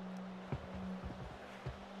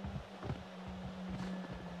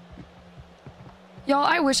 Y'all,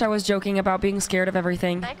 I wish I was joking about being scared of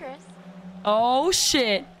everything. Hi, Chris. Oh,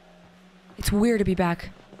 shit. It's weird to be back.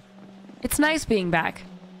 It's nice being back.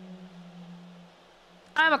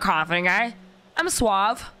 I'm a confident guy. I'm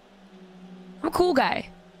suave. I'm a cool guy.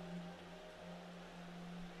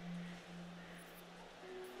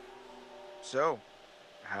 So,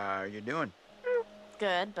 how are you doing?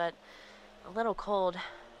 Good, but a little cold. I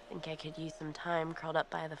think I could use some time curled up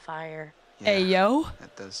by the fire. Yeah, Hey, yo.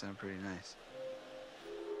 That does sound pretty nice.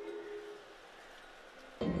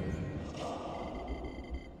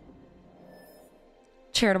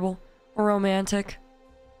 Charitable. Romantic.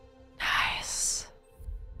 Nice.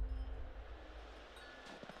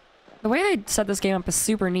 The way they set this game up is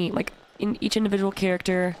super neat. Like, in each individual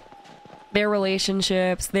character, their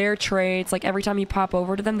relationships, their traits, like every time you pop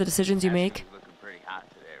over to them, the decisions you make Looking pretty hot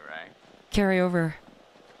today, right? carry over.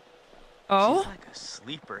 Oh? She's like a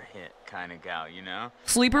sleeper hit kind of gal, you know?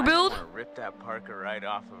 Sleeper build? I want to rip that Parker right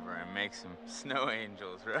off of her and make some snow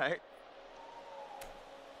angels, right?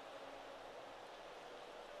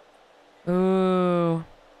 Ooh.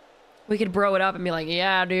 We could bro it up and be like,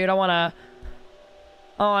 yeah, dude, I wanna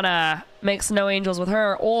make snow angels with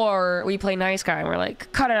her. Or we play nice guy and we're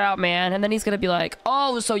like, cut it out, man. And then he's gonna be like,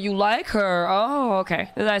 oh, so you like her? Oh,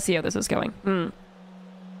 okay. I see how this is going.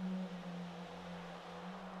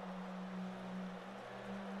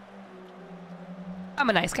 I'm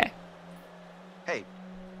a nice guy. Hey,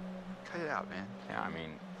 cut it out, man. Yeah, I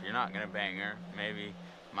mean, if you're not gonna bang her, maybe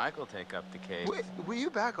Michael take up the case. Wait, will you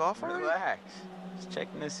back off already? Relax. Just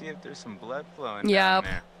checking to see if there's some blood flowing Yep.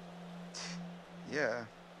 down there. Yeah.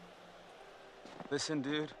 Listen,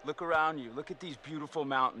 dude, look around you. Look at these beautiful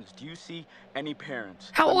mountains. Do you see any parents?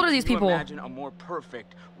 How old are these Can you people? Imagine a more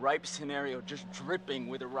perfect, ripe scenario just dripping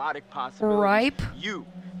with erotic possibilities. Ripe? You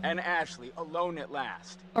and Ashley alone at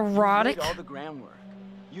last. Erotic? You laid all the groundwork.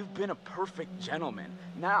 You've been a perfect gentleman.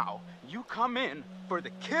 Now, you come in for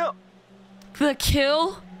the kill. The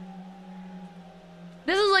kill?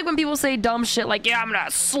 This is like when people say dumb shit like, yeah, I'm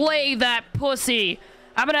gonna slay that pussy.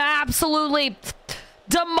 I'm gonna absolutely,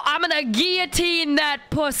 I'm gonna guillotine that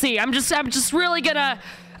pussy. I'm just really gonna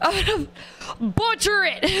butcher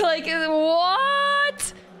it. Like,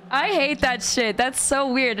 what? I hate that shit. That's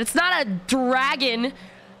so weird. It's not a dragon.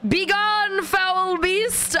 Begone, foul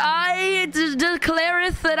beast! I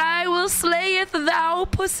declareth that I will slayeth thou,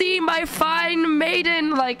 pussy, my fine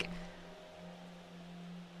maiden. Like,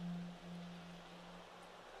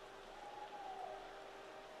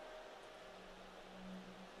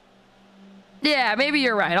 yeah, maybe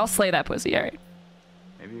you're right. I'll slay that pussy. All right.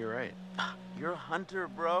 Maybe you're right. You're a hunter,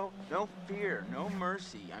 bro. No fear, no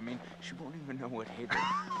mercy. I mean, she won't even know what hit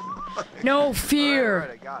her. No fear. All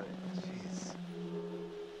right, I got it. Jeez.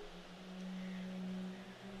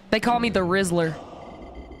 They call me the Rizzler.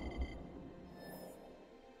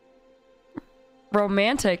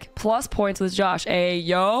 Romantic plus points with Josh. Hey,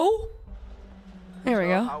 yo. There we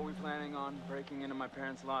go. How are we planning on breaking into my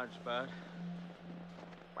parents' lodge, bud?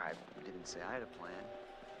 I didn't say I had a plan.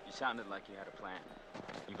 You sounded like you had a plan.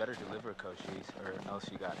 You better deliver, Cochise, or else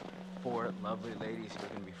you got 4 lovely ladies who are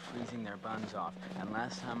going to be freezing their buns off. And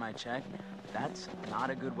last time I checked, that's not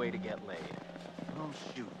a good way to get laid. Oh,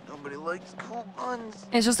 shoot. Nobody likes cool buns.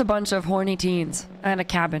 It's just a bunch of horny teens and a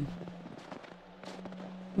cabin.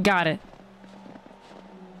 Got it.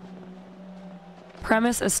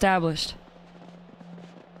 Premise established.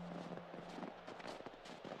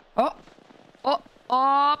 Oh. Oh.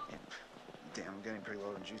 Oh. Damn, I'm getting pretty low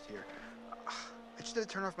on juice here. I just had to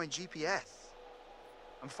turn off my GPS.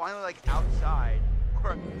 I'm finally, like, outside.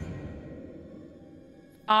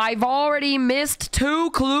 I've already missed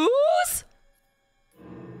 2 clues?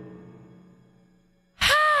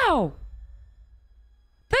 How?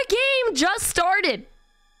 The game just started.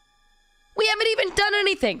 We haven't even done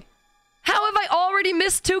anything. How have I already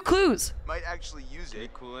missed 2 clues? Might actually use Did it. you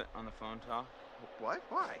cool it on the phone talk? What?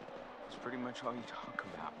 Why? It's pretty much all you talk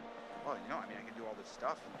about. Well, you know, I mean, I can do all this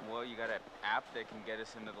stuff. Well, you got an app that can get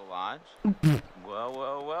us into the lodge?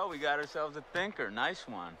 Well, we got ourselves a thinker. Nice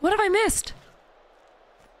one. What have I missed?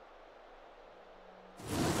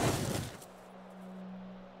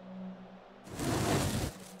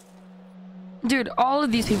 Dude, all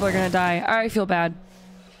of these people are gonna die. I feel bad.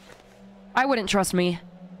 I wouldn't trust me.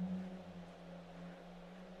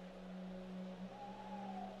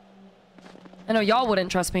 I know y'all wouldn't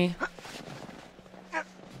trust me.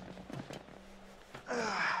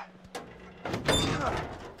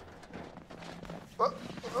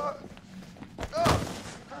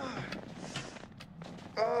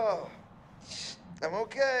 I'm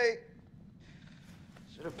okay.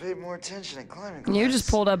 Should have paid more attention in climbing class. You just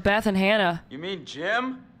pulled up Beth and Hannah. You mean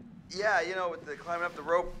Jim? Yeah, you know, with the climbing up the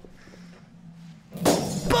rope.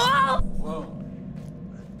 Ball! Whoa.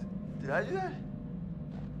 Did I do that?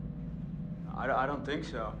 I don't think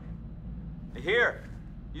so. Here,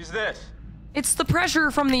 use this. It's the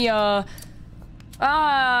pressure from the,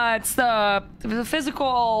 it's the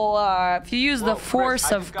physical, if you use the force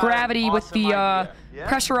Chris, of gravity with the, Yeah?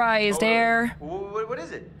 pressurized air. What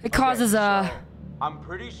is it? It causes, so I'm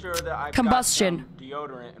pretty sure that I've combustion. got some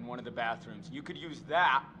deodorant in one of the bathrooms. You could use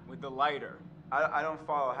that with the lighter. I don't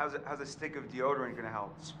follow. How's a stick of deodorant gonna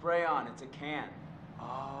help? Spray on, it's a can.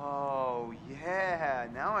 Oh, yeah.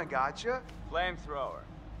 Now I gotcha. Flamethrower.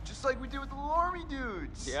 Just like we did with the little army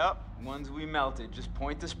dudes. Yep, ones we melted. Just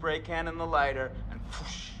point the spray can in the lighter and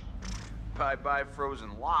whoosh. Bye-bye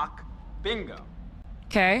frozen lock. Bingo.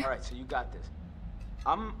 Okay. All right, so you got this.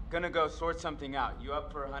 I'm gonna go sort something out. You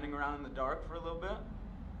up for hunting around in the dark for a little bit?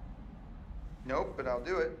 Nope, but I'll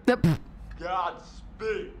do it. Yep.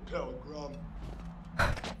 Godspeed, Pilgrim.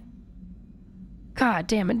 God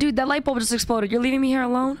damn it. Dude, that light bulb just exploded. You're leaving me here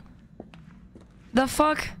alone? The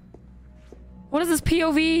fuck? What is this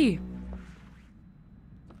POV?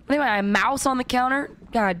 Anyway, a mouse on the counter?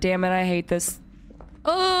 God damn it, I hate this.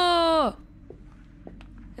 Oh!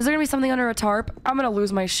 Is there gonna be something under a tarp? I'm gonna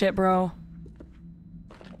lose my shit, bro.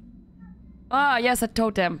 Ah, yes, a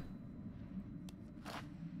totem.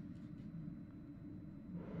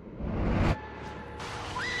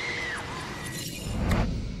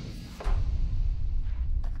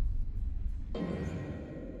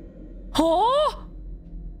 Huh?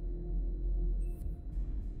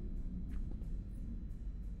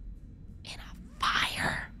 In a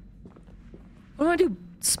fire. What do I do?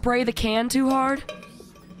 Spray the can too hard?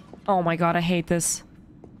 Oh my god, I hate this.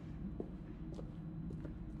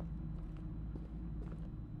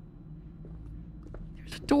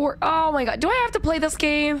 There's a door. Oh my god. Do I have to play this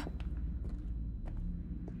game?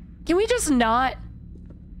 Can we just not?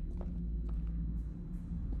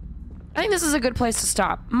 I think this is a good place to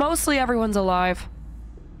stop. Mostly everyone's alive.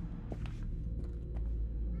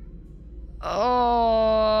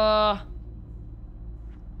 Oh.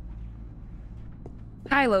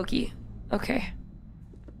 Hi, Loki. Okay.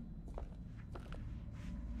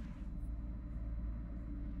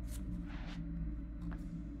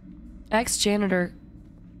 Ex-janitor.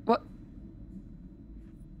 What?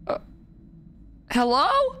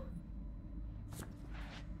 Hello?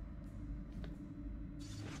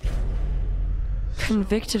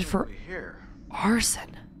 Convicted for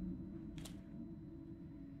arson.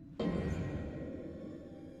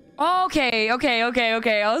 Okay.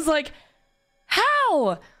 I was like,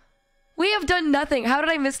 how? We have done nothing. How did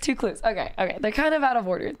I miss 2 clues? Okay. They're kind of out of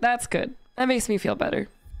order. That's good. That makes me feel better.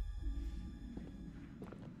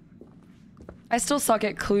 I still suck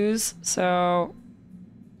at clues, so...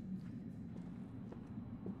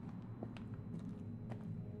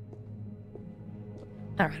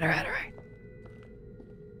 Alright.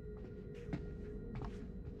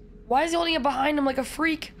 Why is he holding it behind him like a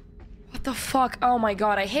freak? What the fuck? Oh my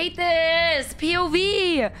god, I hate this!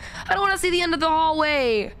 POV! I don't want to see the end of the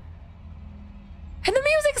hallway! And the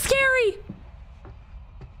music's scary!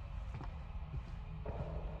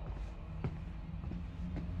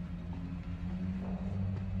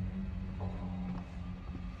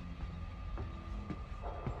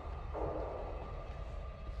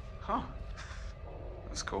 Huh.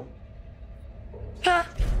 That's cool. Huh.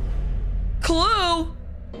 Clue?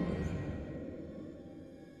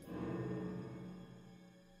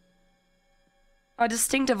 A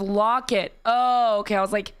distinctive locket. Oh, okay. I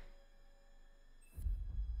was like,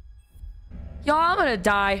 y'all, I'm gonna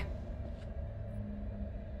die.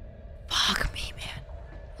 Fuck me, man.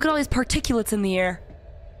 Look at all these particulates in the air.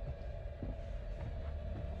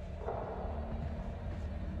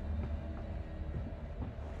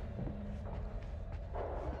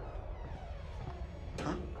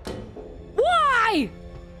 Why?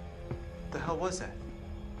 What the hell was that?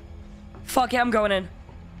 Fuck it, I'm going in.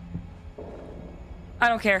 I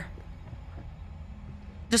don't care.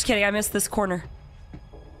 Just kidding, I missed this corner.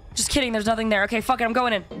 Just kidding, there's nothing there. Okay, fuck it, I'm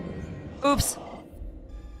going in. Oops.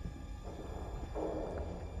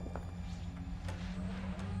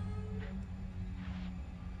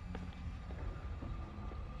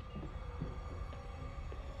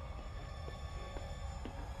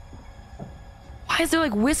 Why is there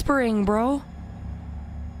like whispering, bro?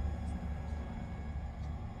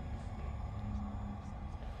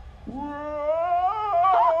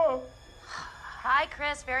 Hi,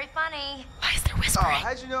 Chris. Very funny. Why is there whispering? Oh,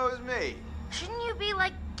 how'd you know it was me? Shouldn't you be,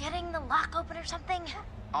 like, getting the lock open or something?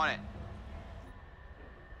 On it.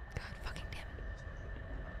 God fucking damn it.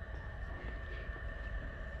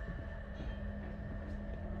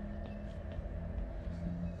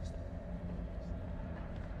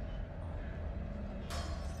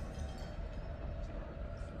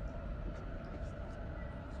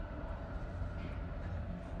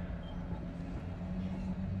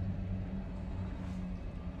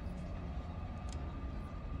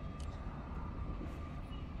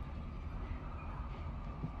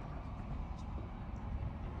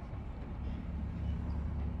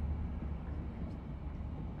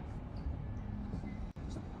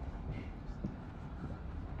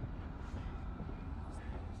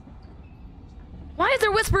 Why is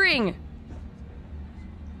there whispering?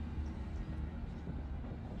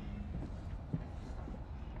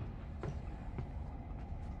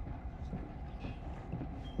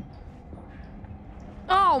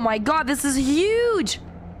 Oh my god, this is huge!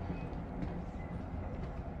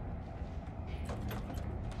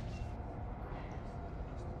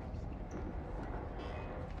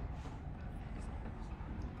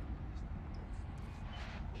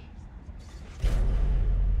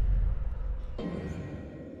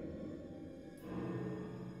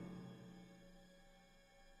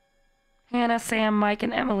 Hannah, Sam, Mike,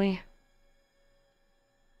 and Emily.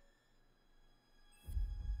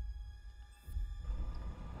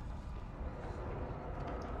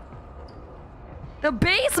 The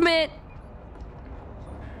basement!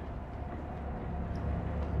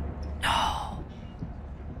 No.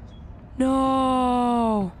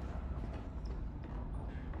 No.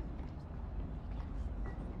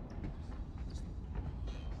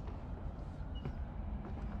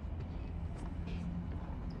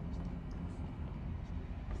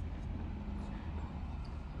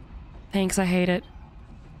 Thanks, I hate it.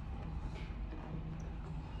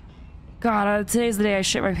 God, today's the day I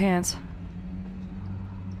shit my pants.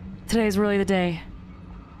 Today's really the day.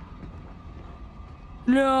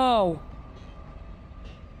 No!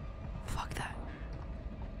 Fuck that.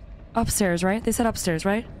 Upstairs, right? They said upstairs,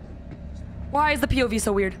 right? Why is the POV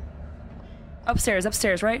so weird?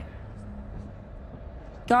 Upstairs, right?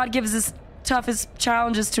 God gives this toughest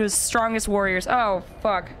challenges to his strongest warriors. Oh,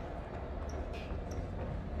 fuck.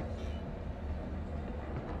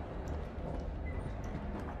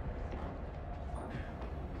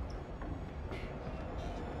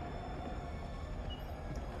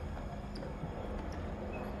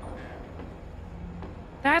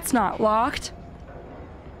 That's not locked.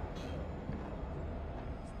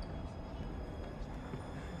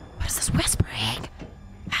 What is this whispering?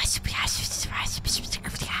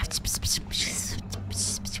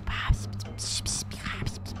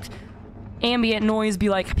 Ambient noise be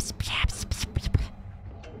like.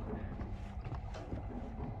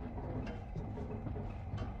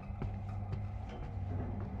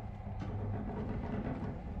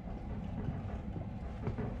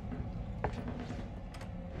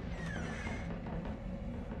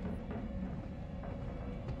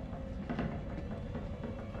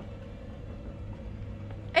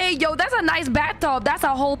 Hey, yo, that's a nice bathtub. That's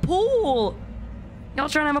a whole pool. Y'all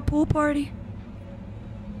trying to have a pool party?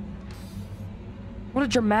 What a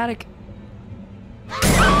dramatic. Get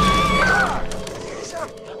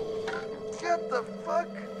the fuck?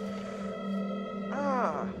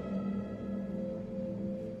 Ah.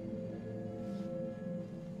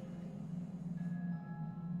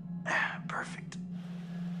 Perfect.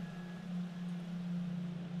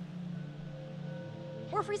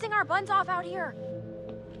 We're freezing our buns off out here.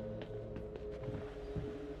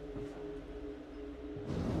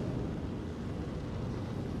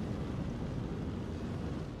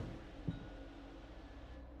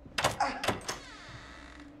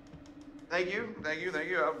 Thank you.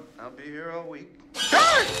 I'll be here all week.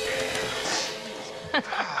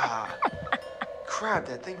 Crap,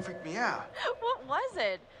 that thing freaked me out. What was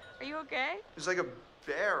it? Are you okay? It was like a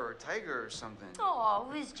bear or a tiger or something. Oh,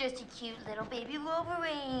 it was just a cute little baby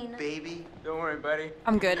Wolverine. Baby? Don't worry, buddy.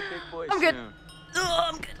 I'm good. Big boy I'm good. soon. Oh,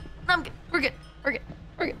 I'm good. I'm good. We're good. We're good.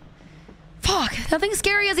 We're good. Fuck. Nothing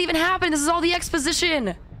scary has even happened. This is all the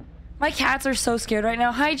exposition. My cats are so scared right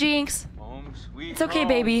now. Hi, Jinx. Home sweet It's okay, home.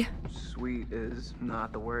 baby. Sweet is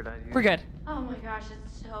not the word I use. We're good. Oh my gosh,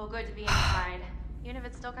 it's so good to be inside. Even if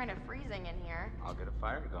it's still kind of freezing in here. I'll get a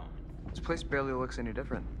fire going. This place barely looks any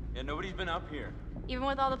different. Yeah, nobody's been up here. Even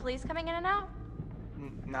with all the police coming in and out?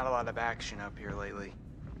 Not a lot of action up here lately.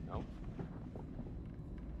 Nope.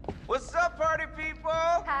 What's up, party people?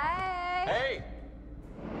 Hi. Hey!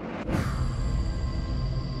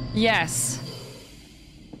 Yes.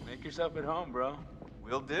 Make yourself at home, bro.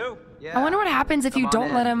 Will do. Yeah. I wonder what happens if Come you on don't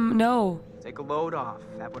in. let him know. Take a load off.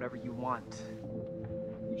 Have whatever you want.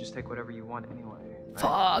 You just take whatever you want anyway. Right?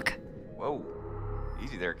 Fuck. Whoa.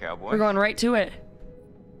 Easy there, cowboy. We're going right to it.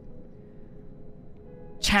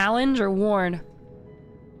 Challenge or warn?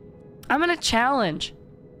 I'm gonna challenge.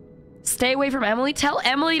 Stay away from Emily? Tell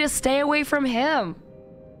Emily to stay away from him.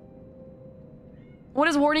 What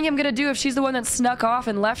is warning him gonna do if she's the one that snuck off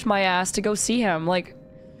and left my ass to go see him? Like,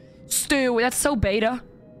 stay away. That's so beta.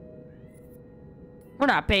 We're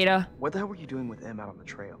not beta. What the hell were you doing with Em out on the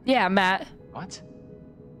trail? Yeah, Matt. What?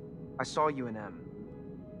 I saw you and Em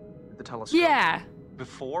at the telescope. Yeah.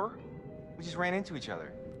 Before? We just ran into each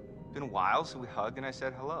other. Been a while, so we hugged and I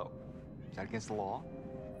said hello. Is that against the law?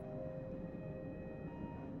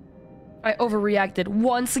 I overreacted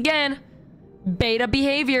once again. Beta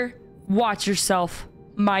behavior. Watch yourself,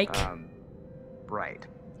 Mike. Right.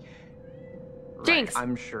 Jinx.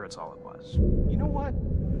 I'm sure it's all it was. You know what?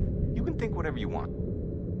 You can think whatever you want.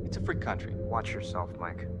 It's a free country. Watch yourself,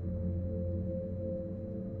 Mike.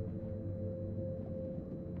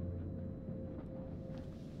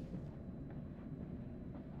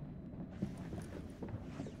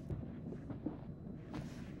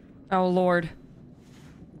 Oh, Lord.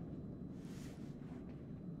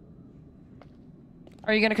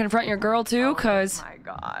 Are you gonna confront your girl too? Cause Oh my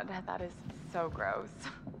god, that is so gross.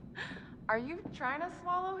 Are you trying to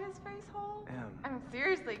swallow his face whole? I mean,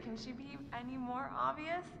 seriously, can she be any more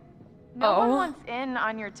obvious? No one wants in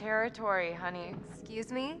on your territory, honey.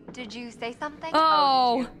 Excuse me? Did you say something?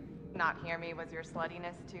 Oh. Did you not hear me? Was your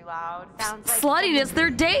sluttiness too loud? Sounds like sluttiness, they're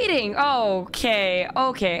dating. Okay.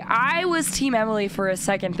 I was Team Emily for a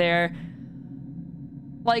second there.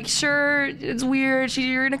 Like, sure, it's weird.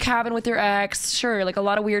 You're in a cabin with your ex. Sure, like a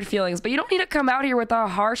lot of weird feelings. But you don't need to come out here with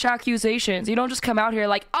harsh accusations. You don't just come out here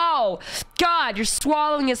like, oh, God, you're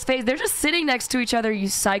swallowing his face. They're just sitting next to each other, you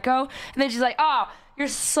psycho. And then she's like, oh, you're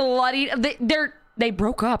slutty. They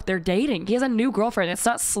broke up. They're dating. He has a new girlfriend. It's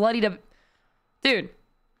not slutty to... Dude.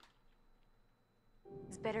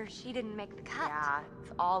 It's better she didn't make the cut. Yeah,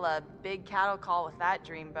 it's all a big cattle call with that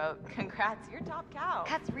dreamboat. Congrats, you're top cow.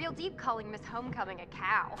 Cat's real deep calling Miss Homecoming a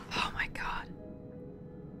cow. Oh my God.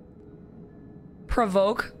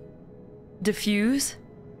 Provoke. Diffuse?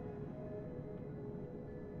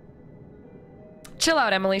 Chill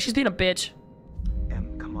out, Emily. She's being a bitch.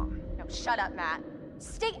 Em, come on. No, shut up, Matt.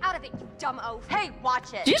 Stay out of it, you dumb oaf. Hey,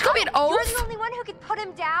 watch it. Did you just call me an oaf? You're the only one who can put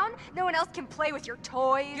him down. No one else can play with your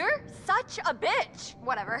toys. You're such a bitch.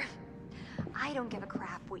 Whatever. I don't give a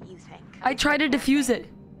crap what you think. I tried to diffuse it.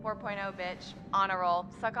 4.0, bitch. On a roll.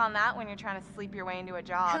 Suck on that when you're trying to sleep your way into a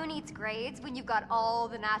job. Who needs grades when you've got all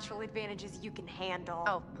the natural advantages you can handle?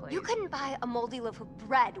 Oh, please. You couldn't buy a moldy loaf of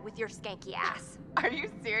bread with your skanky ass. Are you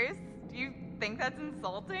serious? Do you think that's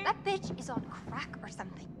insulting? That bitch is on crack or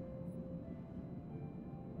something.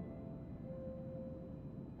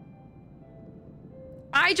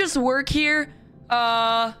 I just work here.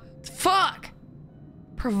 Fuck.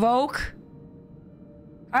 Provoke.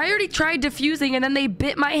 I already tried diffusing and then they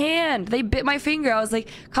bit my hand. They bit my finger. I was like,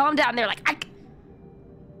 calm down. They're like,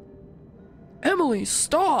 Emily,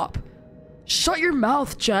 stop. Shut your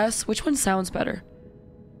mouth, Jess. Which one sounds better?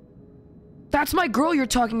 That's my girl you're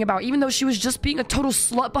talking about, even though she was just being a total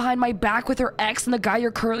slut behind my back with her ex and the guy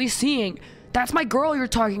you're currently seeing. That's my girl you're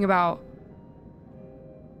talking about.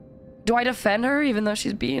 Do I defend her even though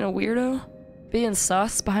she's being a weirdo? Being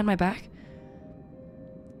sus behind my back?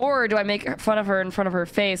 Or do I make fun of her in front of her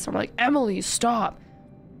face? I'm like, Emily, stop.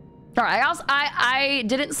 All right, I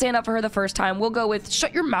didn't stand up for her the first time. We'll go with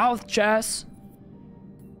shut your mouth, Jess.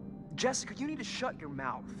 Jessica, you need to shut your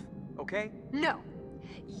mouth, okay? No.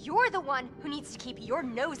 You're the one who needs to keep your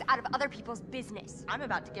nose out of other people's business. I'm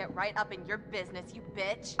about to get right up in your business, you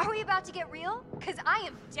bitch. Are we about to get real? Because I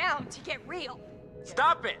am down to get real.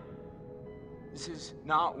 Stop it! This is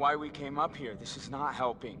not why we came up here. This is not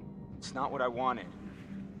helping. It's not what I wanted.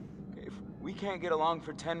 If we can't get along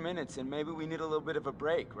for 10 minutes, then maybe we need a little bit of a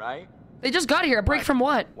break, right? They just got here. A break from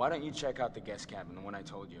what? Why don't you check out the guest cabin, the one I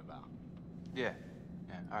told you about? Yeah,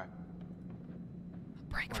 all right.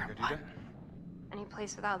 Break from what? Any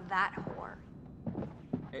place without that whore.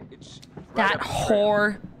 It's that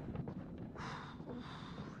whore.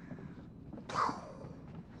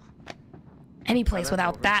 Any place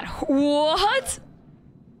without that. What?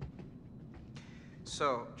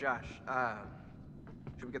 So, Josh,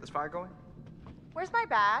 should we get this fire going? Where's my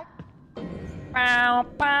bag? Bow,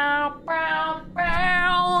 bow, bow,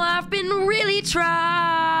 bow. I've been really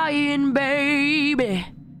trying, baby.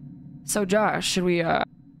 So, Josh, should we,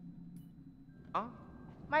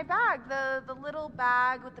 My bag, the little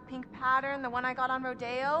bag with the pink pattern, the one I got on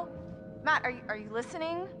Rodeo. Matt, are you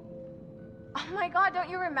listening? Oh my God, don't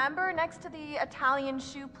you remember next to the Italian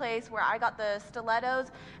shoe place where I got the stilettos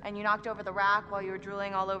and you knocked over the rack while you were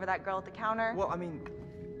drooling all over that girl at the counter? Well, I mean,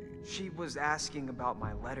 she was asking about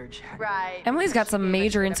my letter jacket. Right. Emily's got some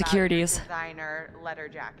major insecurities. Designer letter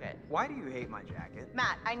jacket. Why do you hate my jacket?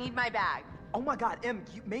 Matt, I need my bag. Oh my God, Em,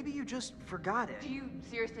 maybe you just forgot it. Do you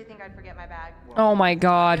seriously think I'd forget my bag? Oh my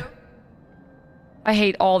God. I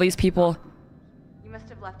hate all these people. You must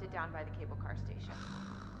have left it down by the cable car station.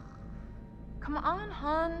 Come on,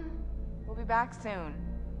 hon. We'll be back soon.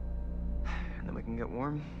 And then we can get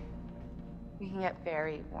warm? We can get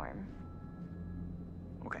very warm.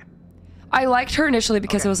 Okay. I liked her initially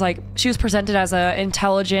because it was like, she was presented as a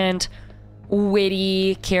intelligent,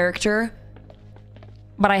 witty character.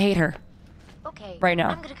 But I hate her. Okay. Right now.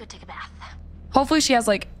 I'm gonna go take a bath. Hopefully she has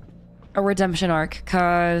like a redemption arc,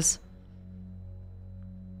 cause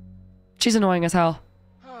she's annoying as hell.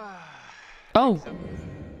 Oh.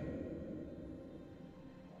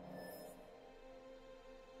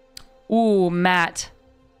 Ooh, Matt.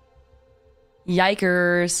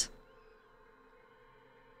 Yikers.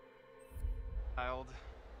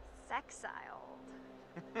 Sexiled.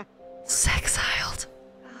 Sexiled.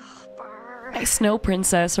 Oh, Barr. Like Snow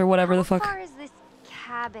Princess or whatever the fuck. How far is this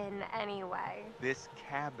cabin anyway? This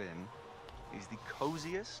cabin is the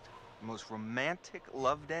coziest, most romantic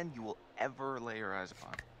love den you will ever lay your eyes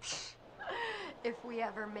upon. If we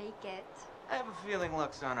ever make it. I have a feeling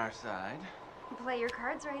luck's on our side. Play your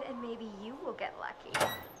cards right and maybe you will get lucky.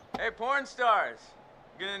 Hey, porn stars.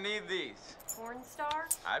 Gonna need these. Porn star?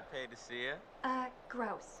 I'd pay to see you.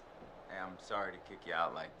 Gross. Hey, I'm sorry to kick you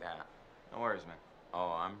out like that. No worries, man.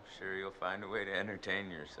 Oh, I'm sure you'll find a way to entertain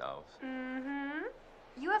yourselves. Mm-hmm.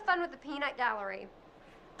 You have fun with the peanut gallery.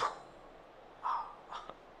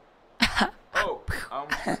 Oh, I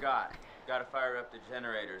almost forgot. Gotta fire up the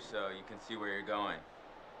generator so you can see where you're going.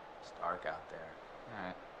 It's dark out there. All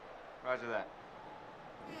right. Roger that.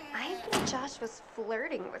 I think Josh was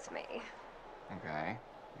flirting with me. Okay.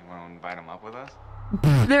 You want to invite him up with us?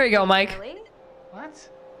 There you go, Mike. Really? What?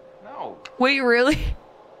 No. Wait, really?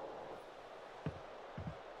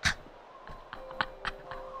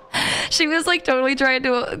 She was like totally trying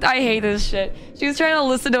to, I hate this shit. She was trying to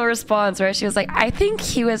listen to a response, right? She was like, I think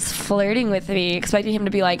he was flirting with me, expecting him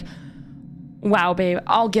to be like, wow, babe,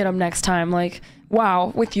 I'll get him next time. Like,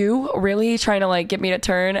 wow, with you? Really? Trying to like get me to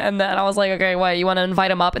turn? And then I was like, okay, what, you want to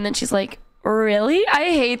invite him up? And then she's like, really? I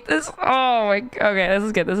hate this. Oh my, okay, this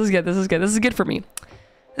is good. This is good. This is good. This is good for me.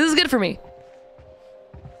 This is good for me.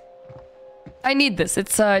 I need this.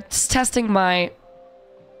 It's just testing my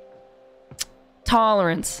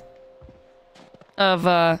tolerance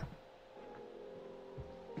of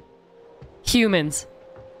humans.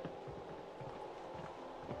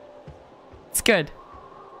 It's good.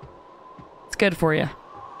 It's good for you. Is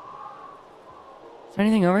there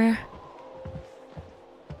anything over here?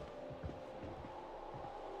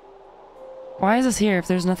 Why is this here if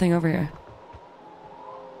there's nothing over here?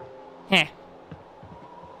 Heh.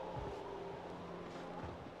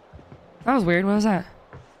 That was weird. What was that?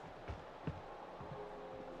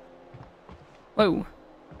 Whoa.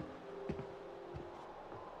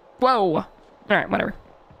 Whoa. Alright, whatever.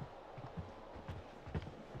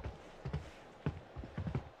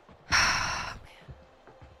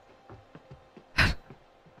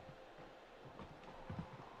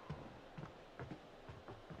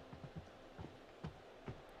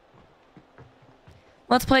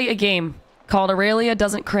 Let's play a game called Aurelia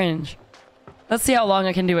Doesn't Cringe. Let's see how long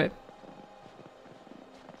I can do it.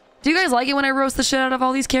 Do you guys like it when I roast the shit out of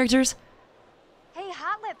all these characters? Hey,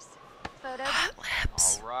 Hot Lips. Photo. Hot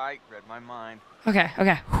Lips. All right, read my mind. Okay,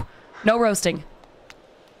 okay. No roasting.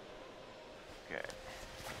 Okay.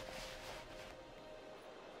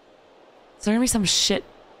 Is there gonna be some shit?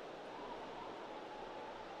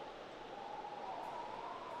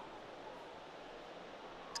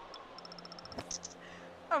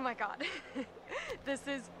 Oh my god. This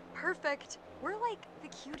is perfect. We're like the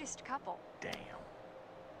cutest couple. Damn.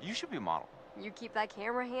 You should be a model. You keep that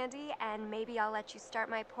camera handy, and maybe I'll let you start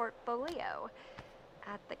my portfolio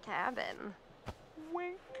at the cabin.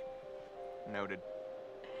 Wink. Noted.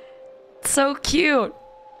 So cute.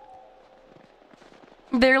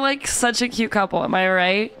 They're like such a cute couple, am I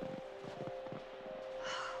right?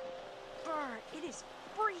 Brr, it is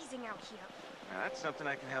freezing out here. Now, that's something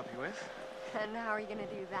I can help you with. And how are you gonna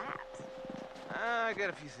do that? I got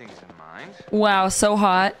a few things in mind. Wow, so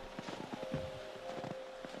hot.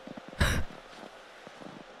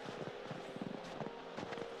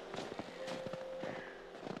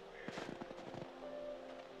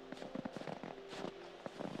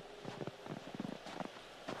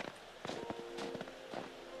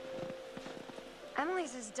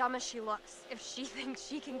 Emily's as dumb as she looks if she thinks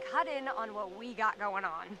she can cut in on what we got going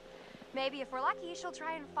on. Maybe if we're lucky, she'll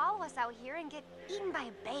try and follow us out here and get eaten by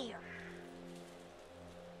a bear.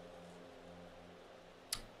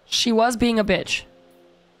 She was being a bitch.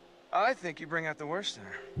 I think you bring out the worst in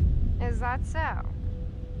her. Is that so?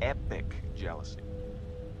 Epic jealousy.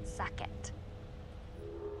 Suck it.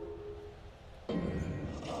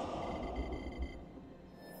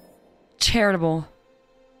 Charitable.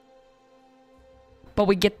 But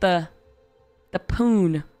we get the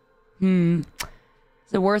poon. Is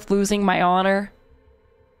it worth losing my honor?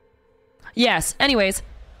 Yes. Anyways.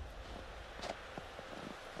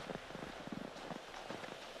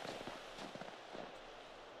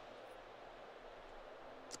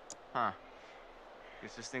 Huh.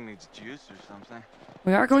 Guess this thing needs juice or something.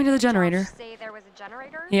 We are going to the generator. Say there was a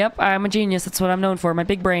generator? Yep, I'm a genius. That's what I'm known for. My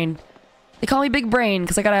big brain. They call me Big Brain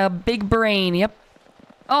because I got a big brain. Yep.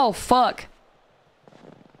 Oh, fuck.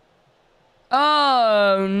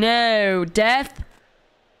 Oh, no. Death?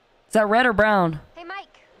 Is that red or brown? Hey,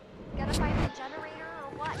 Mike. Gotta find the generator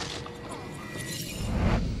or what?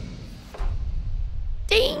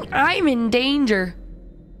 Dang, I'm in danger.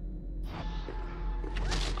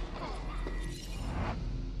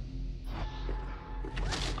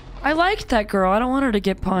 I liked that girl. I don't want her to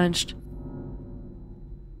get punched.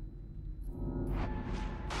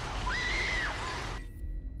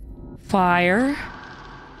 Fire.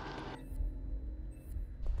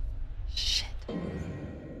 Shit.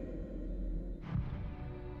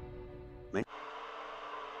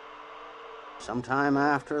 Sometime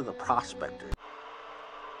after the prospector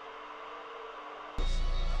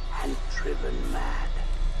and driven mad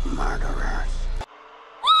murderers.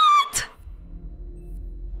 What?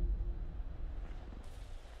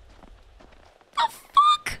 The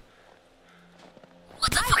fuck?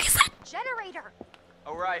 What the fuck is that? Generator.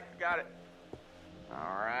 All right, got it.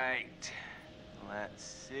 All right. Let's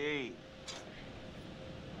see.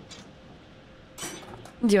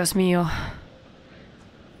 Dios mío.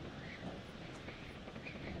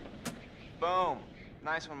 Boom.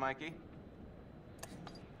 Nice one, Mikey.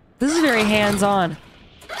 This is very hands-on.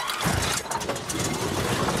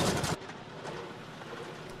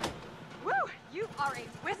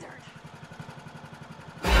 great wizard.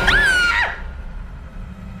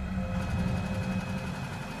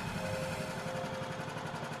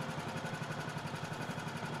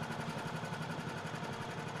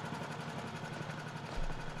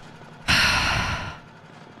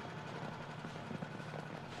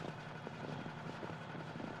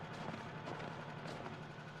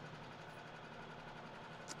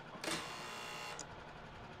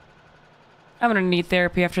 I'm gonna need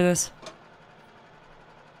therapy after this.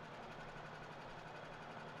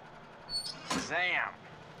 Zam!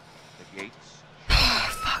 The gates.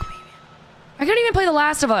 Fuck me. I couldn't even play The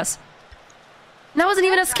Last of Us. And that wasn't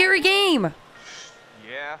even a scary game.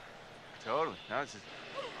 Yeah, totally. No, this is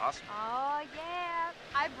awesome. Oh yeah,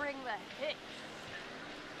 I bring the hits.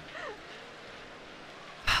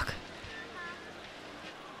 Fuck.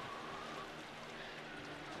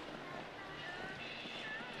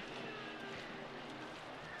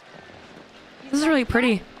 This is really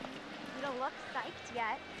pretty. You don't look psyched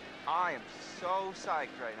yet. I am so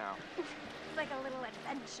psyched right now. It's like a little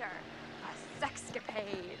adventure. A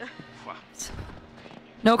sexcapade. Wow.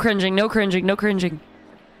 No cringing, no cringing, no cringing.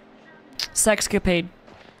 Sexcapade.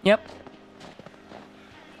 Yep.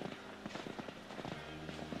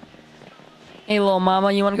 Hey, little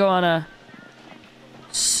mama, you want to go on a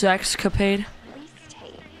sexcapade? Police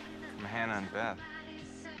tape. From Hannah and Beth.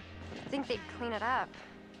 I think they'd clean it up.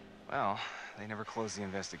 Well, they never closed the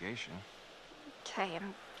investigation. Okay,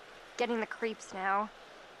 I'm getting the creeps now.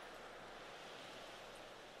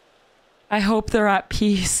 I hope they're at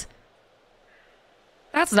peace.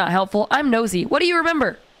 That's not helpful. I'm nosy. What do you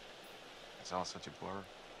remember? It's all such a blur.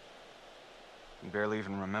 You barely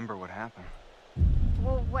even remember what happened.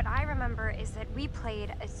 Well, what I remember is that we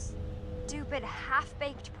played a stupid,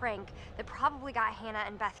 half-baked prank that probably got Hannah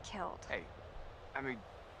and Beth killed. Hey, I mean,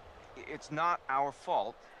 it's not our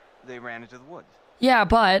fault they ran into the woods. Yeah,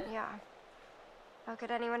 but... Yeah. How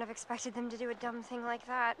could anyone have expected them to do a dumb thing like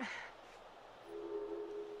that?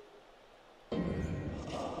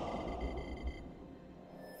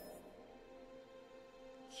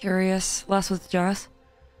 Curious. Less with Jess.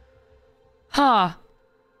 Huh.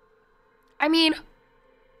 I mean...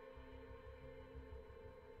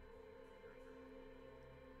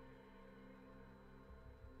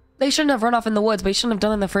 They shouldn't have run off in the woods, but you shouldn't have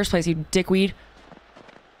done it in the first place, you dickweed.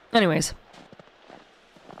 Anyways.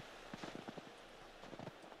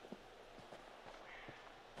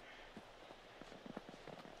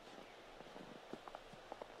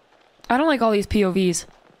 I don't like all these POVs.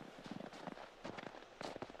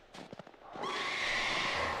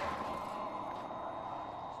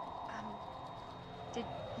 Did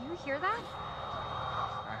you hear that?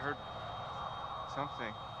 I heard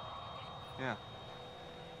something. Yeah.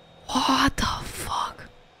 What the fuck?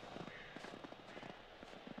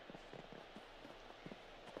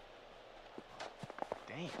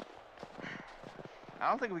 Damn. I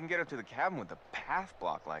don't think we can get up to the cabin with a path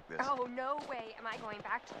block like this. Oh, no way am I going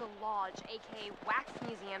back to the lodge, aka Wax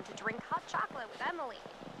Museum, to drink hot chocolate with Emily.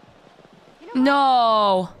 You know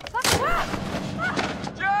No.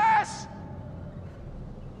 what? Jess!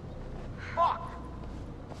 Fuck!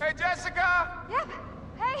 Hey, Jessica! Yep.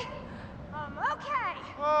 Hey, okay.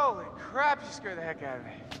 Holy crap, you scared the heck out of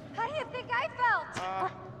me. How do you think I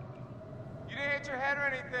felt? You didn't hit your head or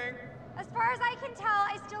anything. As far as I can tell,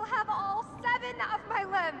 I still have all 7 of my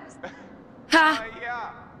limbs. Ha!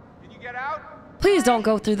 Yeah. Can you get out? Please don't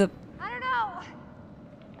go through the... I don't know.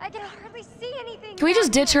 I can hardly see anything. Can we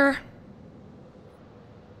just ditch her?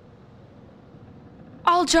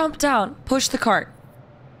 I'll jump down. Push the cart.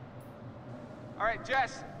 All right,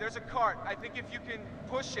 Jess, there's a cart. I think if you can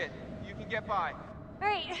push it, you can get by. All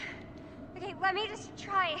right. Okay, let me just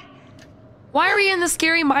try. Why are we in the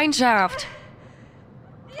scary mine shaft?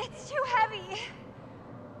 It's too heavy.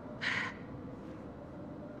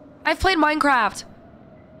 I've played Minecraft.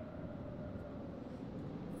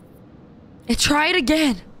 Try it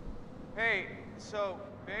again. Hey, so,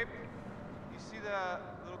 babe, you see the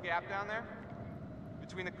little gap down there?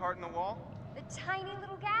 Between the cart and the wall? The tiny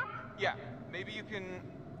little gap? Yeah, maybe you can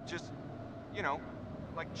just, you know,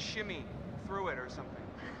 like shimmy through it or something.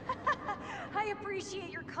 I appreciate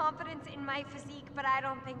your confidence in my physique, but I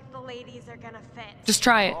don't think the ladies are gonna fit. Just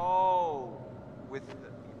try it. Oh, with the,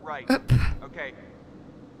 right. Okay.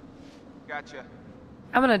 Gotcha.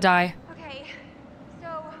 I'm gonna die. Okay,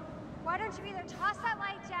 so why don't you either toss that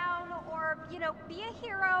light down or, you know, be a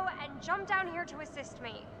hero and jump down here to assist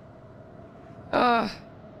me?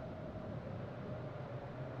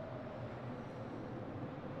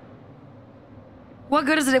 What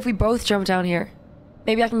good is it if we both jump down here?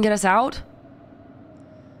 Maybe I can get us out?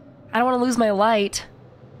 I don't want to lose my light.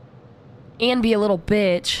 and be a little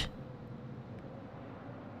bitch.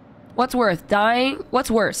 What's worse, dying? What's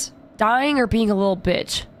worse, dying or being a little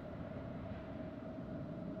bitch?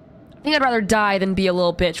 I think I'd rather die than be a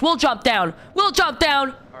little bitch. We'll jump down. We'll jump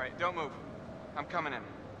down. All right, don't move. I'm coming in.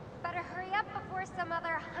 Better hurry up before some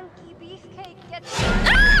other hunky beefcake gets.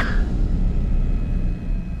 Ah!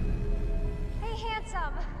 Hey,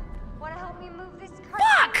 handsome. Want to help me move this car?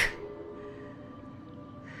 Fuck!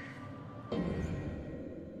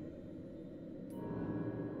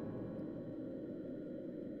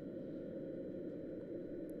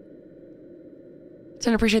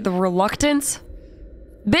 Didn't appreciate the reluctance.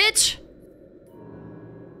 Bitch!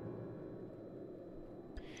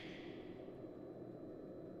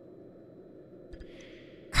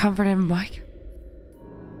 Comfort and Mike.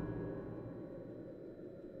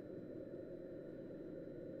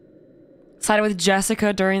 Sided with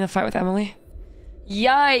Jessica during the fight with Emily.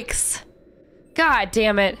 Yikes! God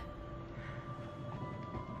damn it.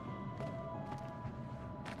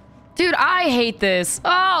 Dude, I hate this.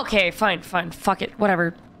 Oh, okay, fine, fine. Fuck it.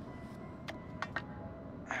 Whatever.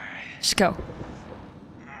 Just go.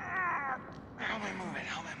 Help me move it.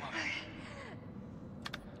 Help me move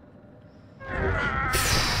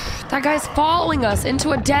it. That guy's following us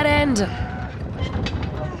into a dead end.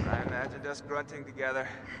 I imagined us grunting together.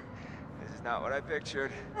 This is not what I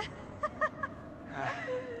pictured.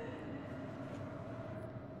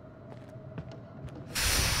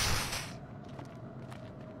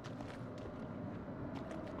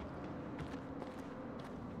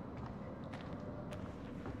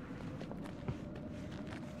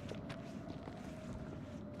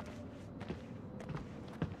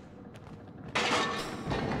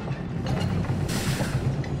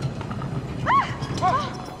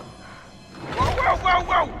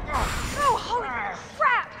 Oh, holy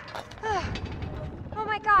crap! Oh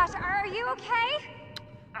my gosh, are you okay?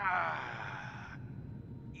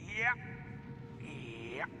 Yeah,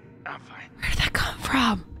 I'm fine. Where did that come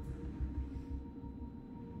from?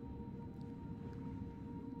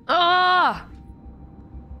 Ah!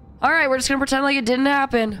 Alright, we're just gonna pretend like it didn't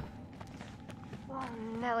happen. Oh,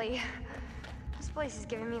 Nelly. This place is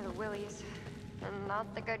giving me the willies. And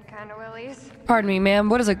not the good kind of willies. Pardon me, ma'am.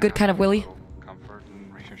 What is a good kind of willy? Comfort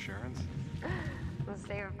and reassurance. We'll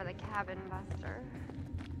save it for the cabin buster.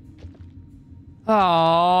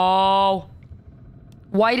 Oh.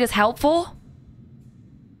 White is helpful?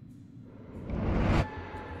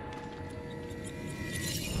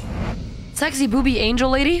 Sexy booby angel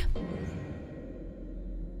lady?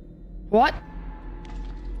 What?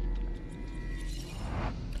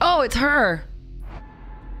 Oh, it's her.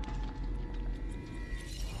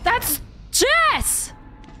 That's Jess!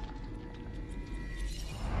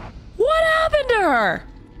 What happened to her?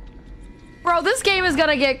 Bro, this game is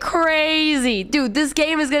gonna get crazy. Dude, this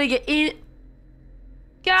game is gonna get in.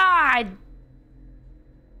 God.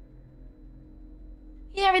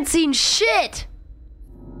 We haven't seen shit.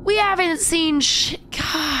 We haven't seen shit.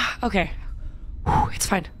 God. Okay. Whew, it's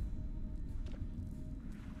fine.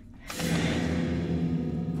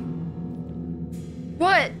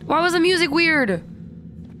 What? Why was the music weird?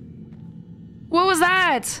 What was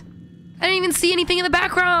that? I didn't even see anything in the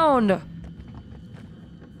background.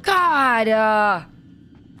 God.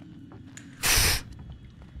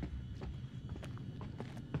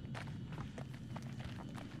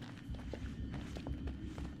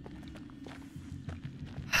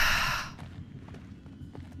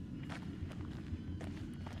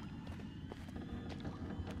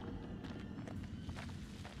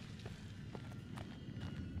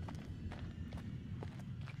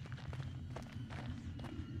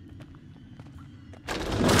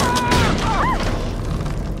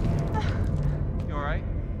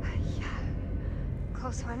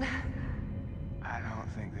 Close one. I don't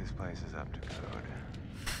think this place is up to code.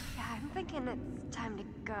 Yeah, I'm thinking it's time to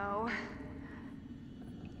go.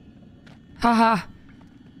 Haha.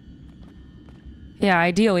 Yeah,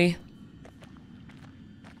 ideally.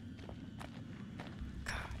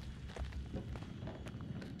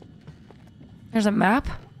 There's a map?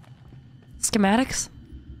 Schematics?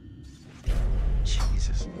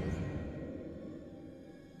 Jesus.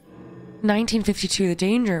 1952, the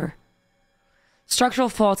danger. Structural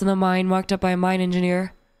faults in the mine marked up by a mine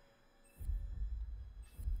engineer.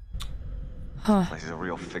 Huh. This place is a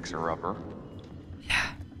real fixer-upper.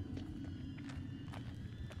 Yeah.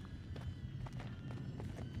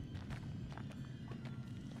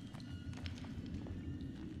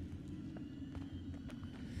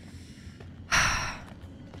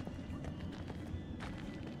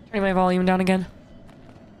 Turning my volume down again.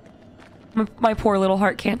 My poor little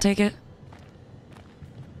heart can't take it.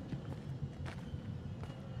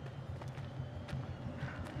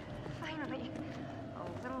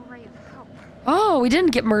 we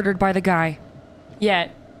didn't get murdered by the guy. Yet.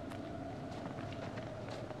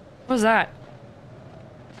 What was that?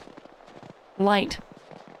 Light.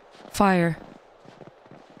 Fire.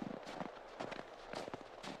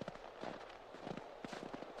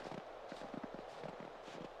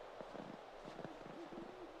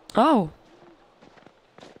 Oh.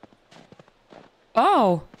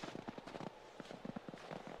 Oh.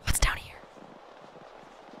 What's down here?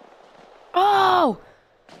 Oh!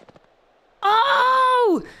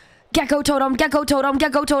 Oh! Gecko totem, gecko totem,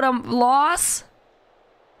 gecko totem. Loss?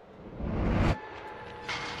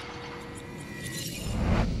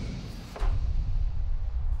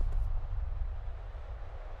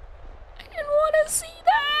 I didn't want to see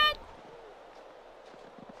that.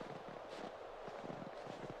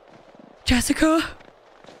 Jessica?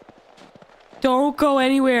 Don't go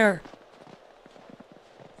anywhere.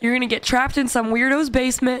 You're gonna get trapped in some weirdo's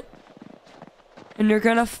basement. And you're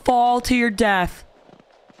gonna fall to your death.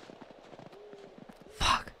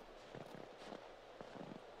 Fuck.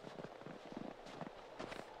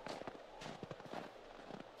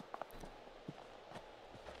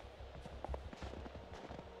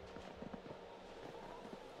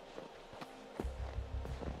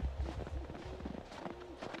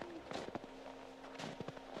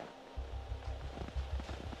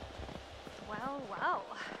 Well, well.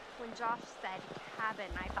 When Josh said cabin,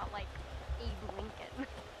 I felt like Abe Lincoln.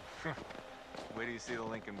 Wait till you see the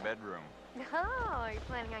Lincoln bedroom. Oh, are you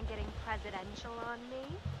planning on getting presidential on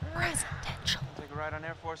me? Presidential. Take a ride on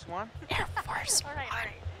Air Force One? Air Force All right.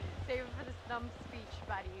 Save it for the stump speech,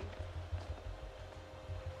 buddy.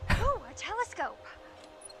 Ooh, a telescope.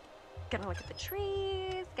 Gonna look at the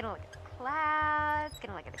trees, gonna look at the clouds,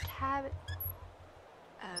 gonna look at the cabin.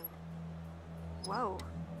 Whoa.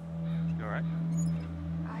 You alright?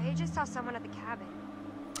 I just saw someone at the cabin.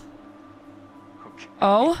 Okay.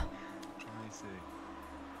 Oh? I see.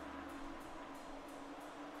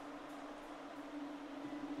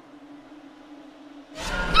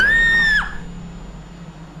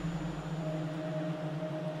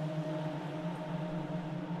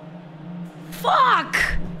 Fuck!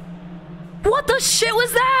 What the shit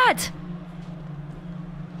was that?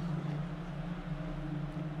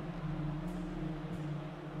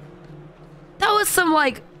 That was some,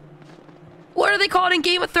 like, what are they called in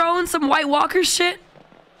Game of Thrones? Some White Walker shit?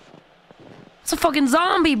 It's a fucking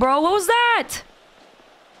zombie, bro. What was that?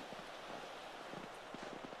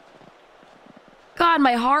 God,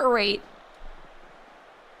 my heart rate.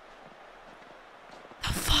 The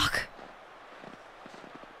fuck?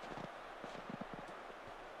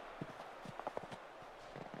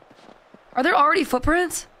 Are there already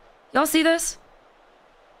footprints? Y'all see this?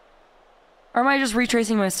 Or am I just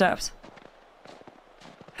retracing my steps?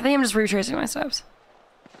 I think I'm just retracing my steps.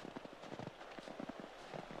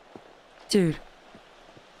 Dude.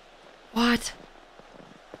 What?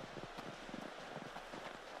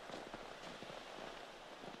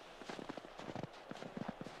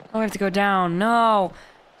 Oh, I have to go down. No.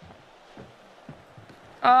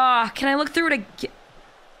 Ah, can I look through it again?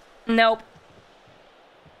 Nope.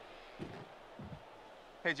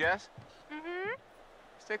 Hey, Jess? Mm-hmm.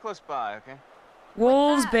 Stay close by, okay?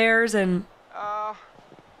 Wolves, bears, and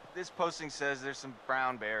This posting says there's some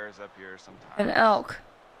brown bears up here sometimes. an elk.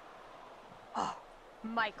 Oh,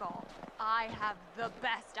 Michael, I have the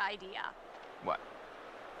best idea. What?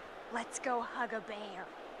 Let's go hug a bear.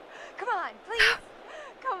 Come on, please.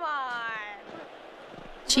 Come on.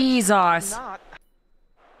 Jesus.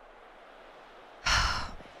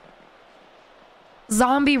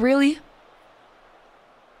 Zombie, really?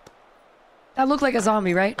 That looked like a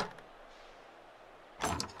zombie, right?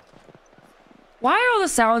 Why are all the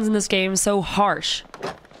sounds in this game so harsh?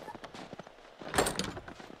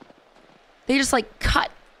 They just like cut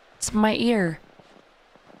my ear.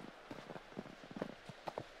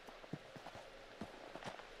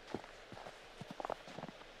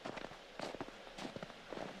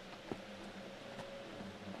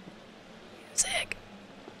 Music.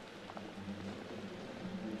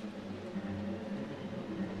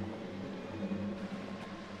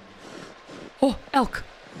 Oh, elk.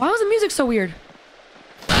 Why was the music so weird?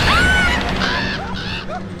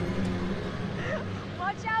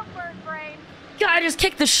 Watch out, bird brain. God, I just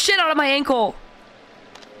kicked the shit out of my ankle.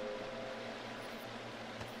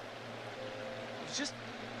 Just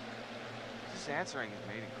answering his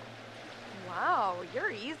mating call. Wow,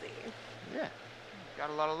 you're easy. Yeah. Got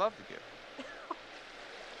a lot of love to give.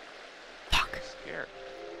 Fuck. Scared.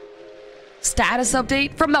 Status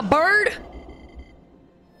update from the bird?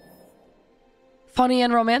 Funny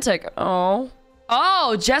and romantic. Oh.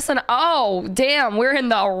 Oh, Jess and... Oh, damn. We're in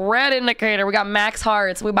the red indicator. We got max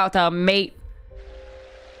hearts. We about to mate.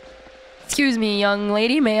 Excuse me, young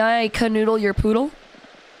lady, may I canoodle your poodle?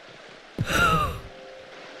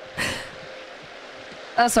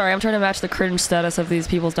 Sorry, I'm trying to match the cringe status of these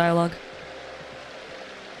people's dialogue.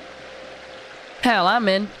 Hell, I'm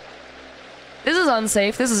in. This is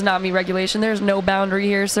unsafe. This is not me regulation. There's no boundary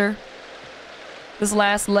here, sir. This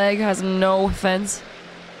last leg has no fence.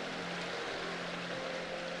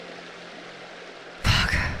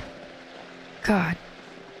 Fuck. God.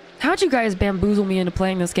 How'd you guys bamboozle me into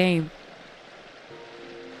playing this game?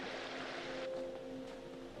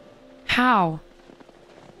 How?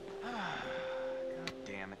 God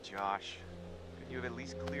damn it, Josh. Could you have at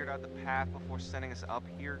least cleared out the path before sending us up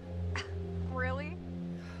here? Really?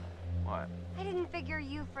 What? I didn't figure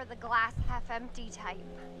you for the glass half empty type.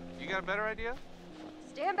 You got a better idea?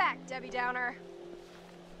 Stand back, Debbie Downer.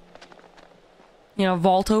 You know,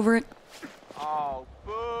 vault over it? Oh,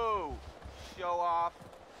 boo! Show off.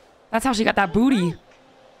 That's how she got that booty. You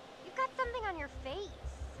got something on your face.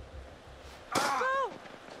 Boo!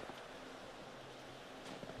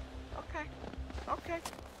 Okay. Okay.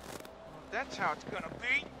 Well, that's how it's gonna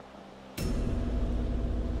be.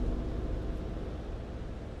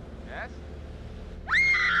 Yes?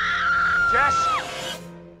 Jess?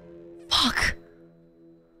 Fuck.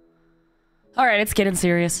 Alright, it's getting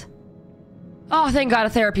serious. Oh, thank God, a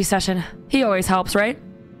therapy session. He always helps, right?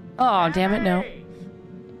 Oh, damn it, no.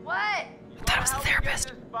 What? I thought it was the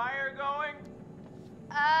therapist. Fire going?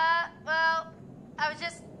 Well, I was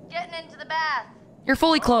just getting into the bath. You're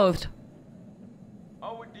fully clothed.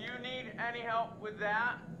 Oh, do you need any help with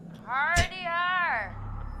that? Hardy har.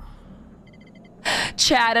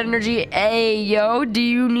 Chat energy. Hey, yo, do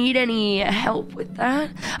you need any help with that?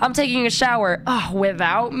 I'm taking a shower. Oh,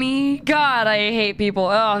 without me? God, I hate people.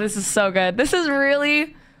 Oh, this is so good. This is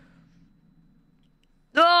really...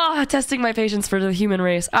 Oh, testing my patience for the human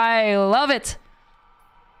race. I love it.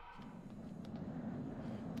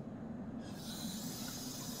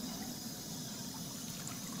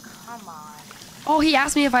 Come on. Oh, he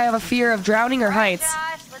asked me if I have a fear of drowning or heights.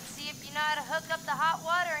 Josh, let's see if you know how to hook up the hot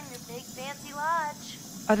water in your big fancy lodge.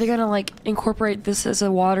 Are they gonna, like, incorporate this as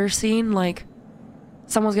a water scene? Like,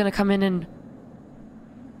 someone's gonna come in and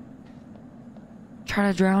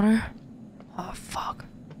try to drown her? Oh, fuck.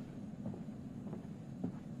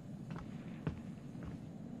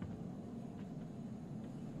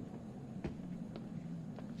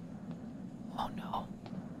 Oh, no.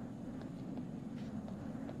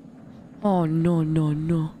 Oh, no, no,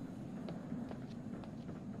 no.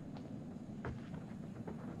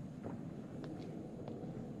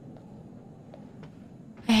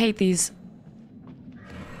 I hate these.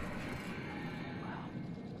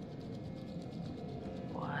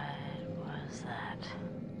 What was that?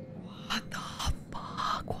 What the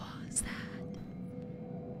fuck was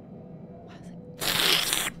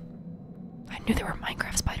that? I knew there were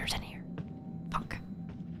Minecraft spiders in here. Fuck.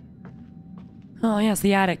 Oh, yes,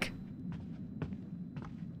 the attic.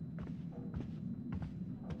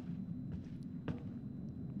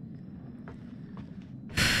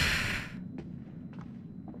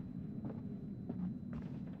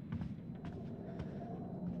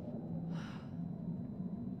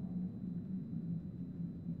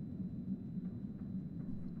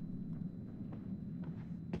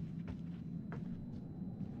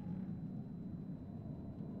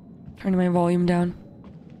 Turning my volume down.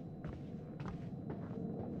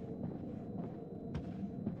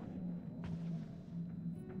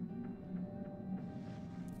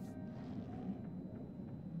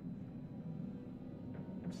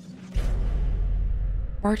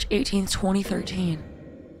 March 18th, 2013.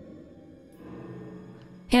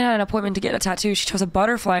 Hannah had an appointment to get a tattoo. She chose a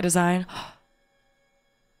butterfly design.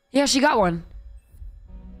 Yeah, she got one.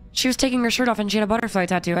 She was taking her shirt off and she had a butterfly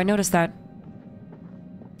tattoo. I noticed that.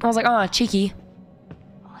 I was like, oh, cheeky.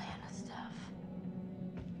 Lana stuff.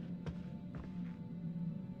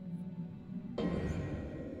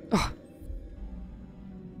 Oh.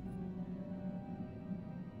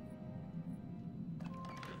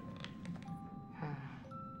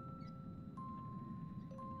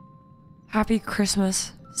 Happy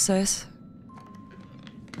Christmas, sis.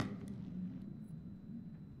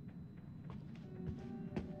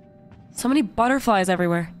 So many butterflies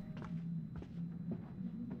everywhere.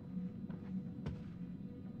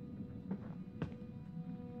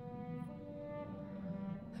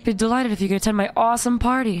 I'd be delighted if you could attend my awesome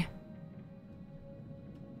party.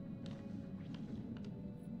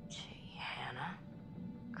 Gee, Hannah.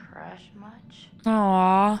 Crush much?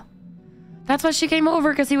 Aww. That's why she came over,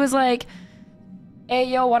 because he was like, hey,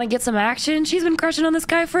 yo, want to get some action? She's been crushing on this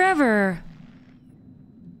guy forever.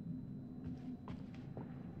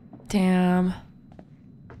 Damn.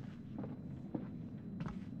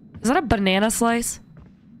 Is that a banana slice?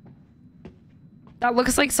 That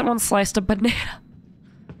looks like someone sliced a banana.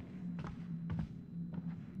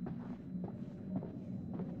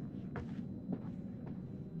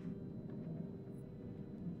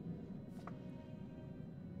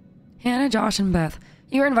 Hannah, Josh, and Beth.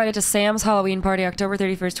 You were invited to Sam's Halloween party October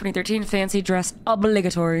 31st, 2013. Fancy dress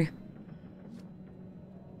obligatory.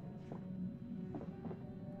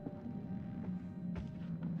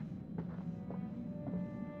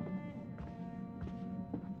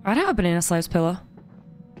 I'd have a banana slice pillow.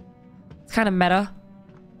 It's kind of meta.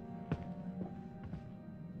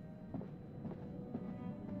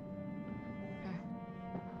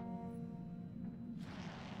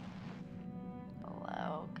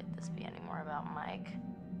 Hello, could this be any more about Mike?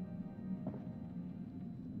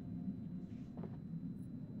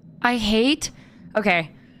 I hate... Okay.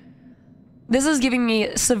 This is giving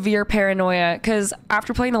me severe paranoia, because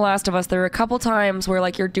after playing The Last of Us, there were a couple times where,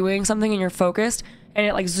 like, you're doing something and you're focused, and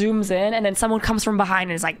it, like, zooms in, and then someone comes from behind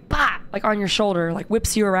and is like, bah! Like, on your shoulder, like,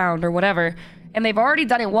 whips you around or whatever. And they've already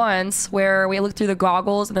done it once, where we looked through the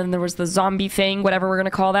goggles, and then there was the zombie thing, whatever we're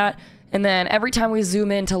gonna call that. And then every time we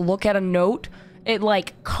zoom in to look at a note, it,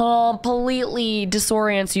 like, completely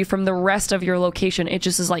disorients you from the rest of your location. It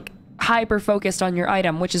just is, like, hyper-focused on your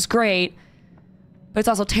item, which is great. But it's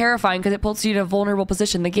also terrifying because it puts you in a vulnerable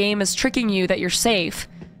position. The game is tricking you that you're safe.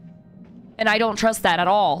 And I don't trust that at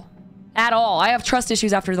all. At all. I have trust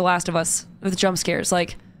issues after The Last of Us with jump scares.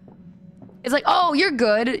 Like, it's like, oh, you're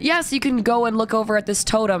good. Yes, you can go and look over at this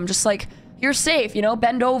totem. Just like, you're safe, you know?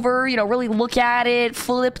 Bend over, you know, really look at it,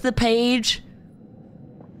 flip the page.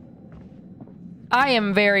 I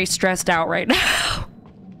am very stressed out right now.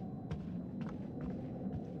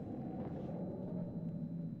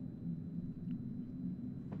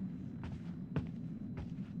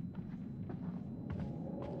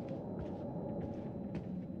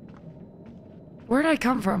 Where did I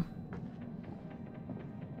come from?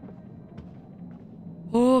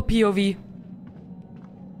 Oh, POV.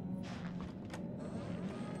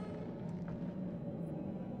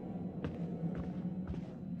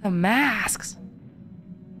 The masks.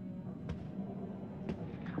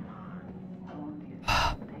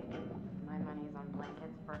 My money's on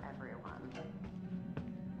blankets for everyone.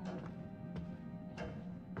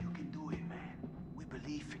 You can do it, man. We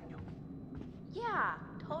believe in you. Yeah,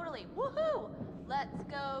 totally. Woohoo! Let's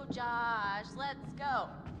go, Josh. Let's go.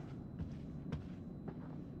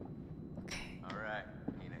 All right,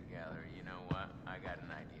 peanut gallery. You know what? I got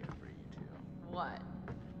an idea for you two. What?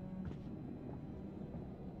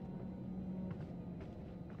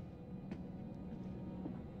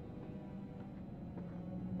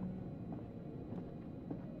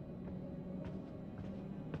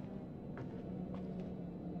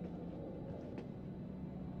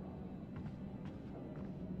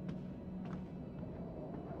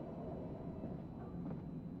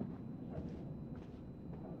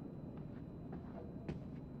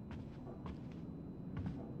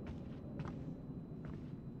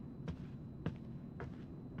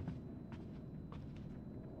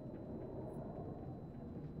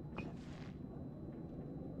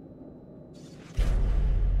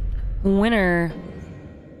 Winner.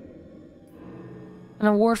 An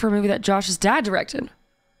award for a movie that Josh's dad directed.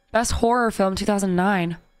 Best horror film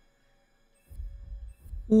 2009.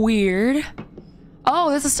 Weird. Oh,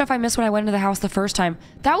 this is stuff I missed when I went into the house the first time.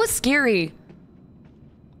 That was scary.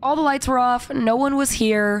 All the lights were off. No one was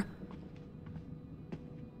here.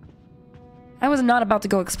 I was not about to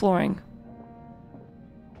go exploring.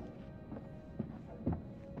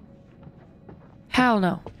 Hell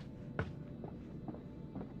no.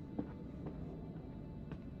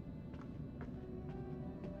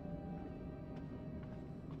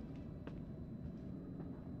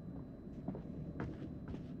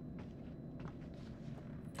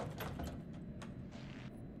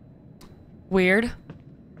 Weird.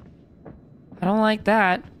 I don't like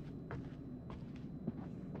that.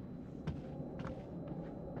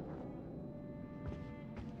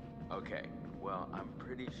 Okay, well, I'm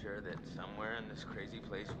pretty sure that somewhere in this crazy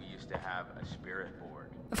place we used to have a spirit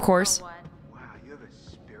board. Of course. Wow, you have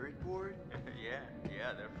a spirit board?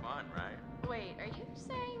 Yeah, they're fun, right? Wait, are you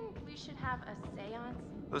saying we should have a seance?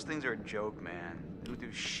 Those things are a joke, man. They don't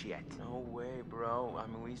do shit. No way, bro. I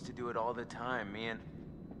mean, we used to do it all the time. Me and...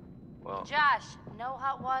 Well... Josh, no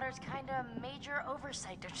hot water's kind of major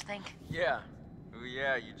oversight, don't you think? Yeah.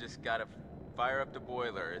 Yeah, you just gotta fire up the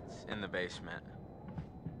boiler. It's in the basement.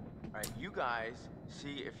 Alright, you guys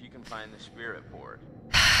see if you can find the spirit board.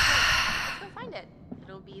 Let's go find it.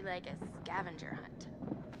 It'll be like a scavenger hunt.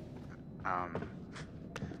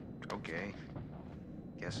 Okay.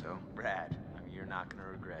 Guess so. Rad. I mean, you're not gonna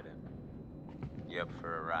regret it. You up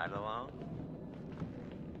for a ride along?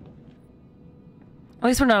 At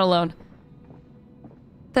least we're not alone.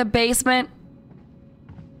 The basement.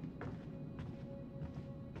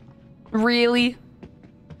 Really?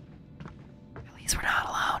 At least we're not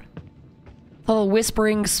alone. All the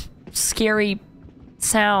whispering, scary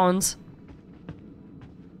sounds.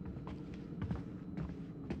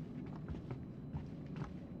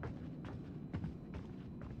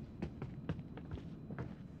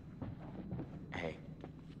 Hey,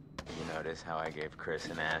 you notice how I gave Chris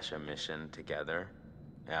and Ash a mission together?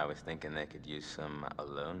 Yeah, I was thinking they could use some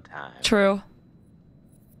alone time. True.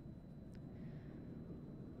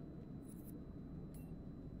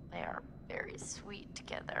 They are very sweet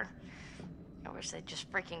together. I wish they'd just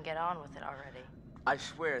freaking get on with it already. I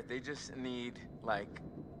swear, they just need, like,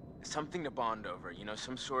 something to bond over, you know,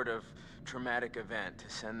 some sort of traumatic event to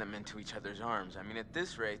send them into each other's arms. I mean, at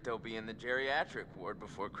this rate, they'll be in the geriatric ward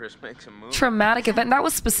before Chris makes a move. Traumatic event? That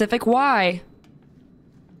was specific. Why?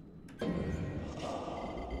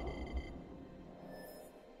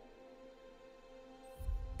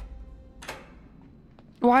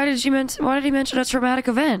 Why did he mention a traumatic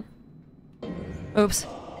event? Oops.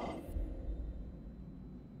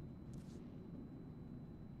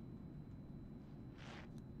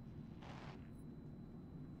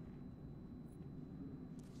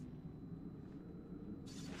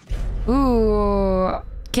 Ooh,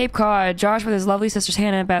 Cape Cod. Josh with his lovely sisters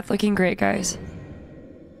Hannah and Beth. Looking great, guys.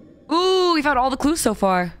 Ooh, we found all the clues so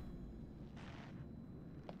far.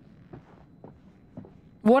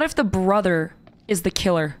 What if the brother is the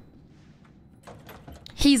killer?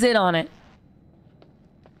 He's in on it.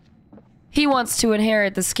 He wants to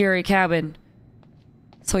inherit the scary cabin.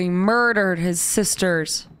 So he murdered his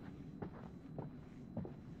sisters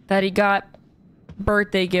that he got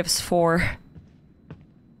birthday gifts for.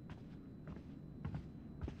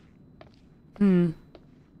 You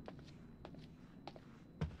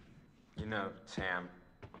know, Sam.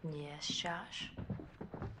 Yes, Josh?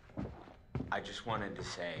 I just wanted to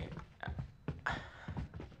say...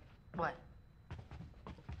 What?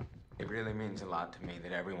 It really means a lot to me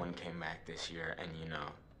that everyone came back this year, and you know,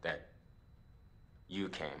 that you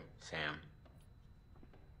came, Sam.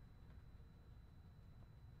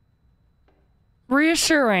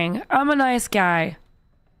 Reassuring. I'm a nice guy.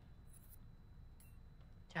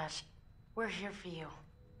 Josh, we're here for you.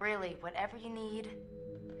 Really, whatever you need,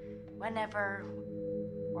 whenever,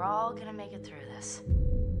 we're all gonna make it through this.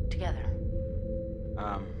 Together.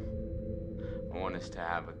 I want us to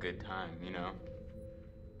have a good time, you know?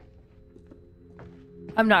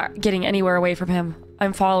 I'm not getting anywhere away from him.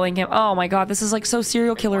 I'm following him. Oh my god, this is like so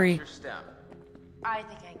serial killery. I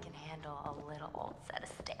think I can handle a little old set of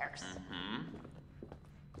stairs.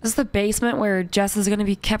 Is this the basement where Jess is gonna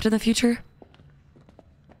be kept in the future?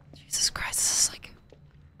 Jesus Christ, this is like...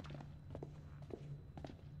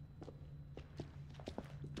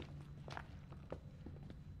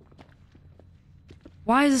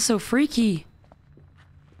 Why is this so freaky?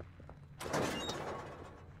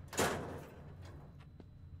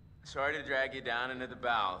 Sorry to drag you down into the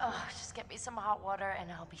bowels. Oh, just get me some hot water and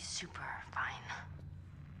I'll be super fine.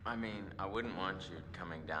 I mean, I wouldn't want you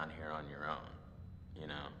coming down here on your own, you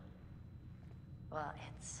know? Well,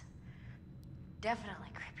 it's definitely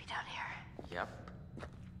creepy down here. Yep.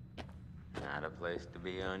 Not a place to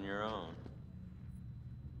be on your own.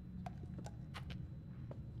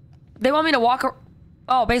 They want me to walk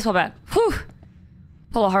Oh, baseball bat. Whew.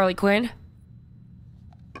 Pull a Harley Quinn.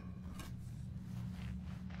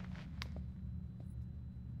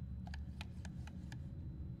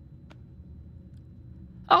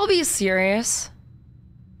 I'll be serious.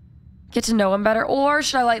 Get to know him better. Or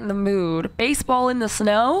should I lighten the mood? Baseball in the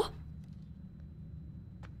snow?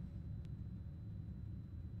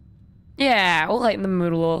 Yeah, we'll lighten the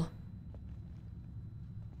mood a little.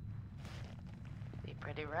 Be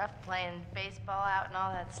pretty rough playing baseball out in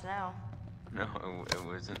all that snow. No, it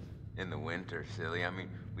wasn't in the winter, silly. I mean,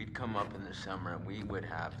 we'd come up in the summer and we would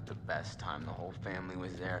have the best time. The whole family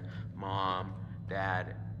was there. Mom,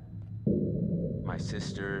 Dad, my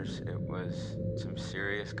sisters. It was some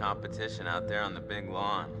serious competition out there on the big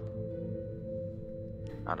lawn.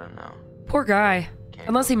 I don't know. Poor guy.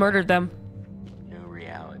 Unless he murdered them. New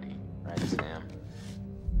reality, right, Sam?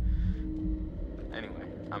 Anyway,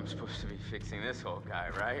 I'm supposed to be fixing this whole guy,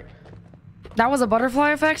 right? That was a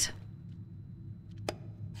butterfly effect?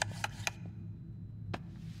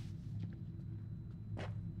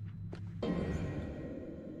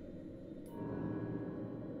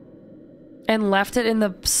 And left it in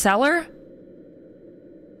the cellar?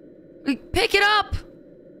 Pick it up!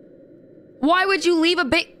 Why would you leave a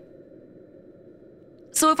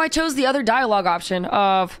So if I chose the other dialogue option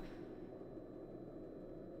of...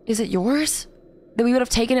 Is it yours? Then we would have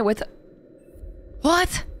taken it with...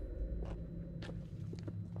 What?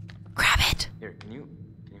 Grab it. Here, can you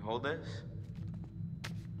hold this?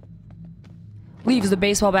 Leaves the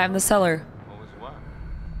baseball bat in the cellar. What was what?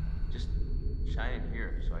 Just shine it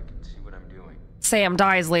here so I can see what I'm doing. Sam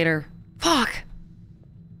dies later. Fuck.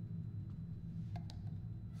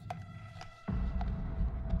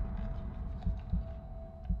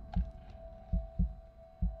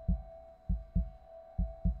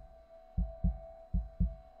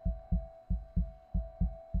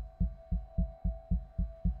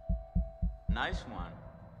 Nice one.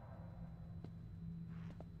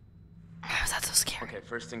 Why was that so scary? Okay,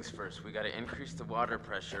 first things first. We gotta increase the water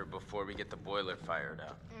pressure before we get the boiler fired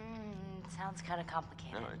up. Sounds kind of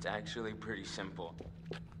complicated. No, it's actually pretty simple.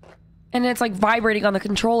 And it's like vibrating on the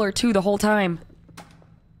controller too the whole time.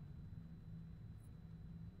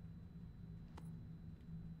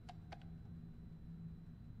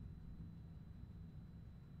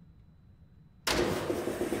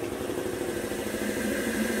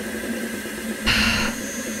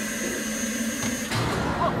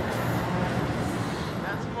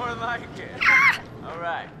 That's more like it. All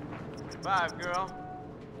right. Survive, girl.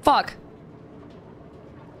 Fuck.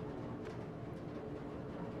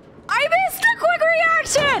 I missed a quick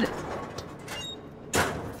reaction!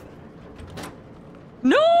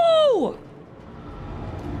 No!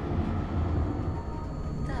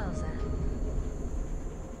 What the hell is that?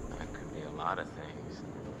 That could be a lot of things.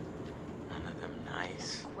 None of them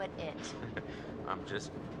nice. Quit it. I'm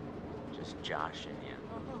just joshing you.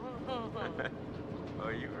 Oh,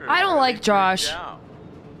 you were I don't really like Josh. freaked out.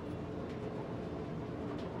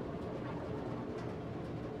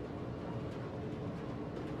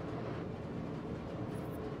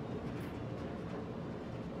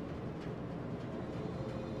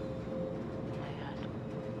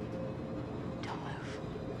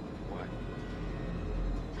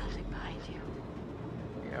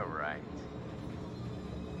 Yeah, right.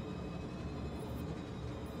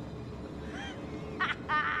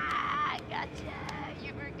 Gotcha.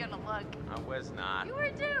 You were gonna look. I was not. You were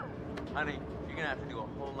too. Honey, you're gonna have to do a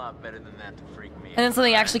whole lot better than that to freak me out. And then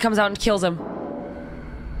something actually comes out and kills him.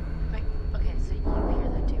 Wait, okay, so you hear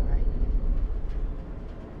that too, right?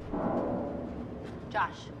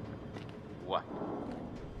 Josh, What?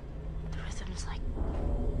 the rhythm's like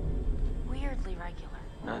weirdly regular.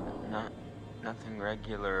 Nothing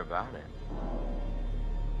regular about it.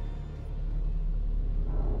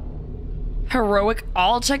 Heroic.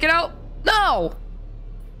 I'll check it out. No!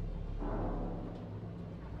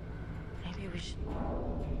 Maybe we should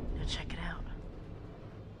go check it out.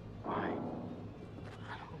 Why? I don't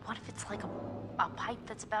know, what if it's like a pipe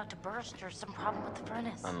that's about to burst or some problem with the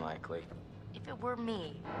furnace? Unlikely. If it were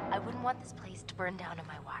me, I wouldn't want this place to burn down on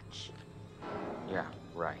my watch. Yeah,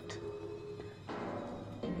 right.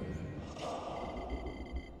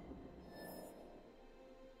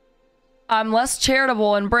 I'm less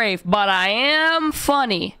charitable and brave, but I am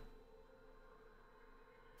funny.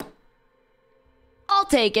 I'll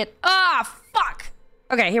take it. Ah, fuck.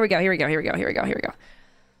 Okay, here we go.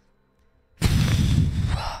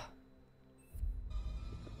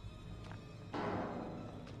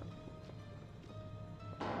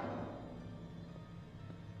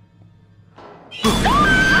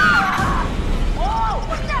 Whoa!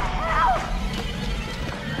 What the hell?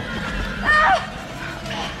 No!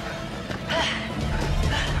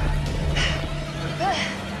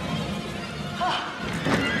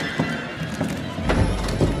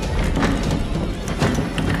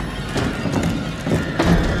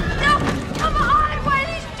 Come on! Why are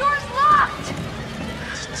these doors locked?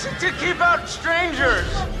 To keep out strangers!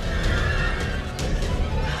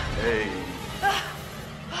 Hey.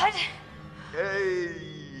 What? Hey.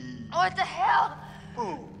 What the hell?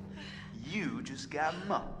 Boom. You just got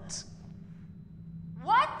mugged.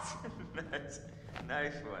 What?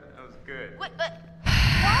 Nice one. That was good. Why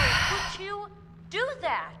would you do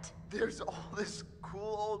that? There's all this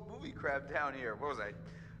cool old movie crap down here. What was I?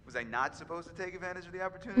 Was I not supposed to take advantage of the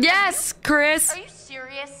opportunity? Yes, Chris. Are you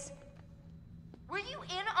serious? Were you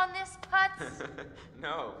in on this, Putz?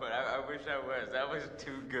 No, but I wish I was. That was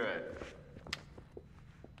too good.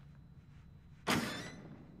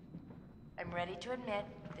 I'm ready to admit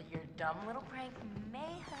that your dumb little prank may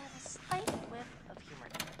have a slight whiff of humor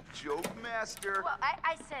in it. Joke master. Well,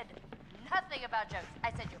 I said nothing about jokes.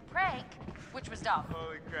 I said your prank, which was dumb.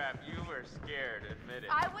 Holy crap, you were scared, admit it.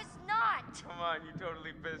 I was not. Come on, you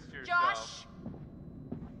totally pissed yourself. Josh!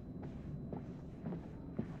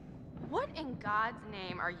 What in God's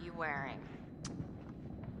name are you wearing?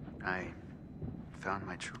 I found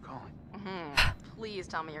my true calling. Please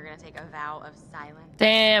tell me you're gonna take a vow of silence.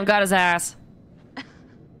 Damn, got his ass.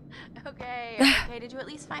 Okay, did you at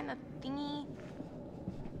least find the thingy?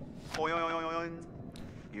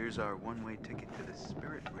 Here's our one-way ticket to the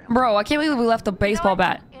spirit realm. Bro, I can't believe we left the baseball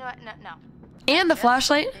bat. You know what? No. And the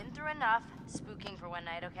flashlight? Been through enough spooking for one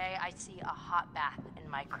night, okay? I see a hot bath in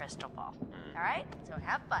my crystal ball. All right? So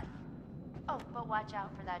have fun. Oh, but watch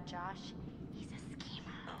out for that Josh. He's a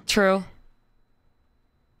schemer. True.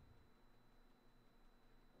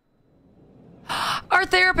 Our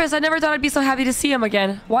therapist, I never thought I'd be so happy to see him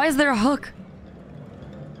again. Why is there a hook?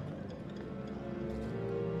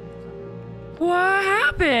 What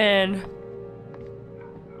happened?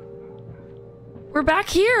 We're back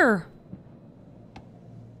here.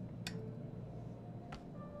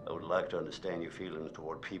 I would like to understand your feelings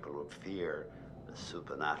toward people who fear the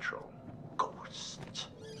supernatural, ghosts,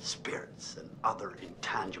 spirits, and other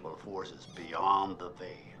intangible forces beyond the veil.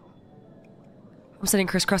 I'm sitting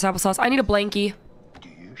crisscross applesauce. I need a blankie. Do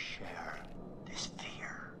you share this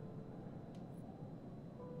fear?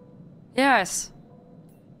 Yes.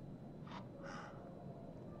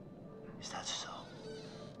 Is that so?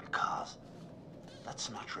 Because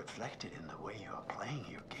that's not reflected in the way you are playing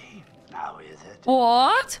your game. Now is it?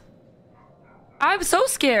 What? I'm so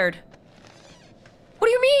scared. What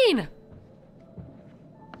do you mean?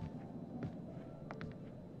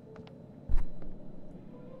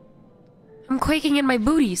 I'm quaking in my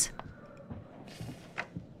booties.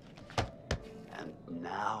 And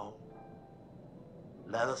now,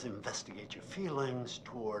 let us investigate your feelings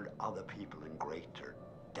toward other people in greater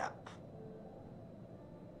depth.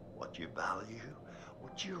 What you value,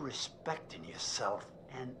 what you respect in yourself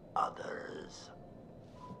and others.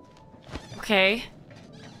 Okay.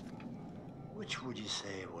 Which would you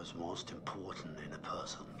say was most important in a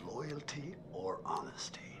person, loyalty or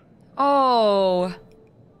honesty? Oh.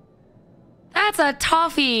 That's a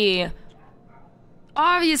toughie.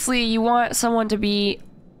 Obviously, you want someone to be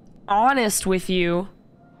honest with you.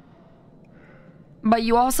 But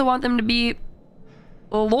you also want them to be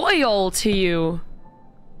loyal to you.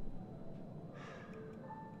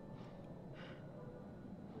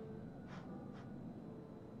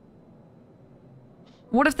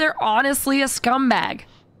 What if they're honestly a scumbag?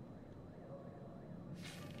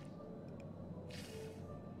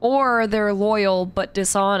 Or they're loyal but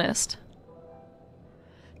dishonest?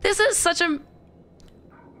 This is such a...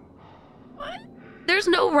 What? There's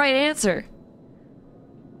no right answer.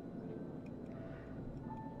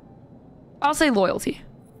 I'll say loyalty.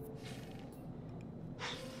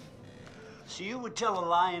 So you would tell a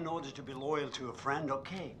lie in order to be loyal to a friend,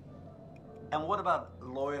 okay? And what about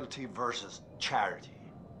loyalty versus charity?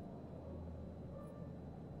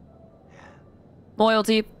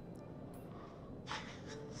 Loyalty.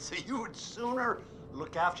 So you would sooner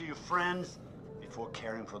look after your friends before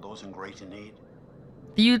caring for those in greater need?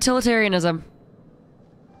 Utilitarianism.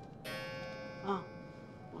 Oh,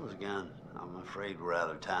 once again, I'm afraid we're out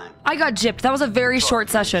of time. I got gypped. That was a very short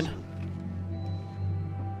session.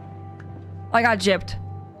 I got gypped.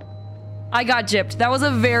 I got gypped. That was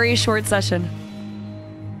a very short session.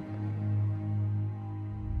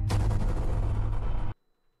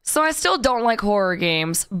 So I still don't like horror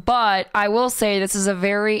games, but I will say this is a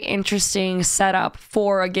very interesting setup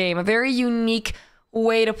for a game, a very unique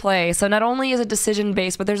way to play. So not only is it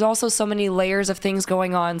decision-based, but there's also so many layers of things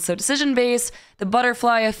going on. So decision-based, the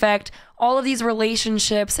butterfly effect, all of these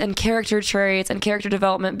relationships and character traits and character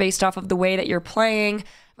development based off of the way that you're playing.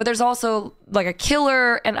 But there's also like a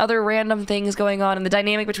killer and other random things going on in the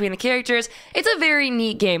dynamic between the characters. It's a very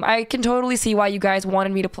neat game. I can totally see why you guys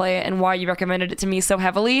wanted me to play it and why you recommended it to me so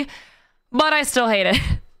heavily. But I still hate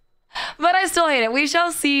it. We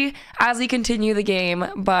shall see as we continue the game.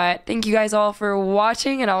 But thank you guys all for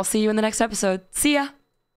watching, and I'll see you in the next episode. See ya!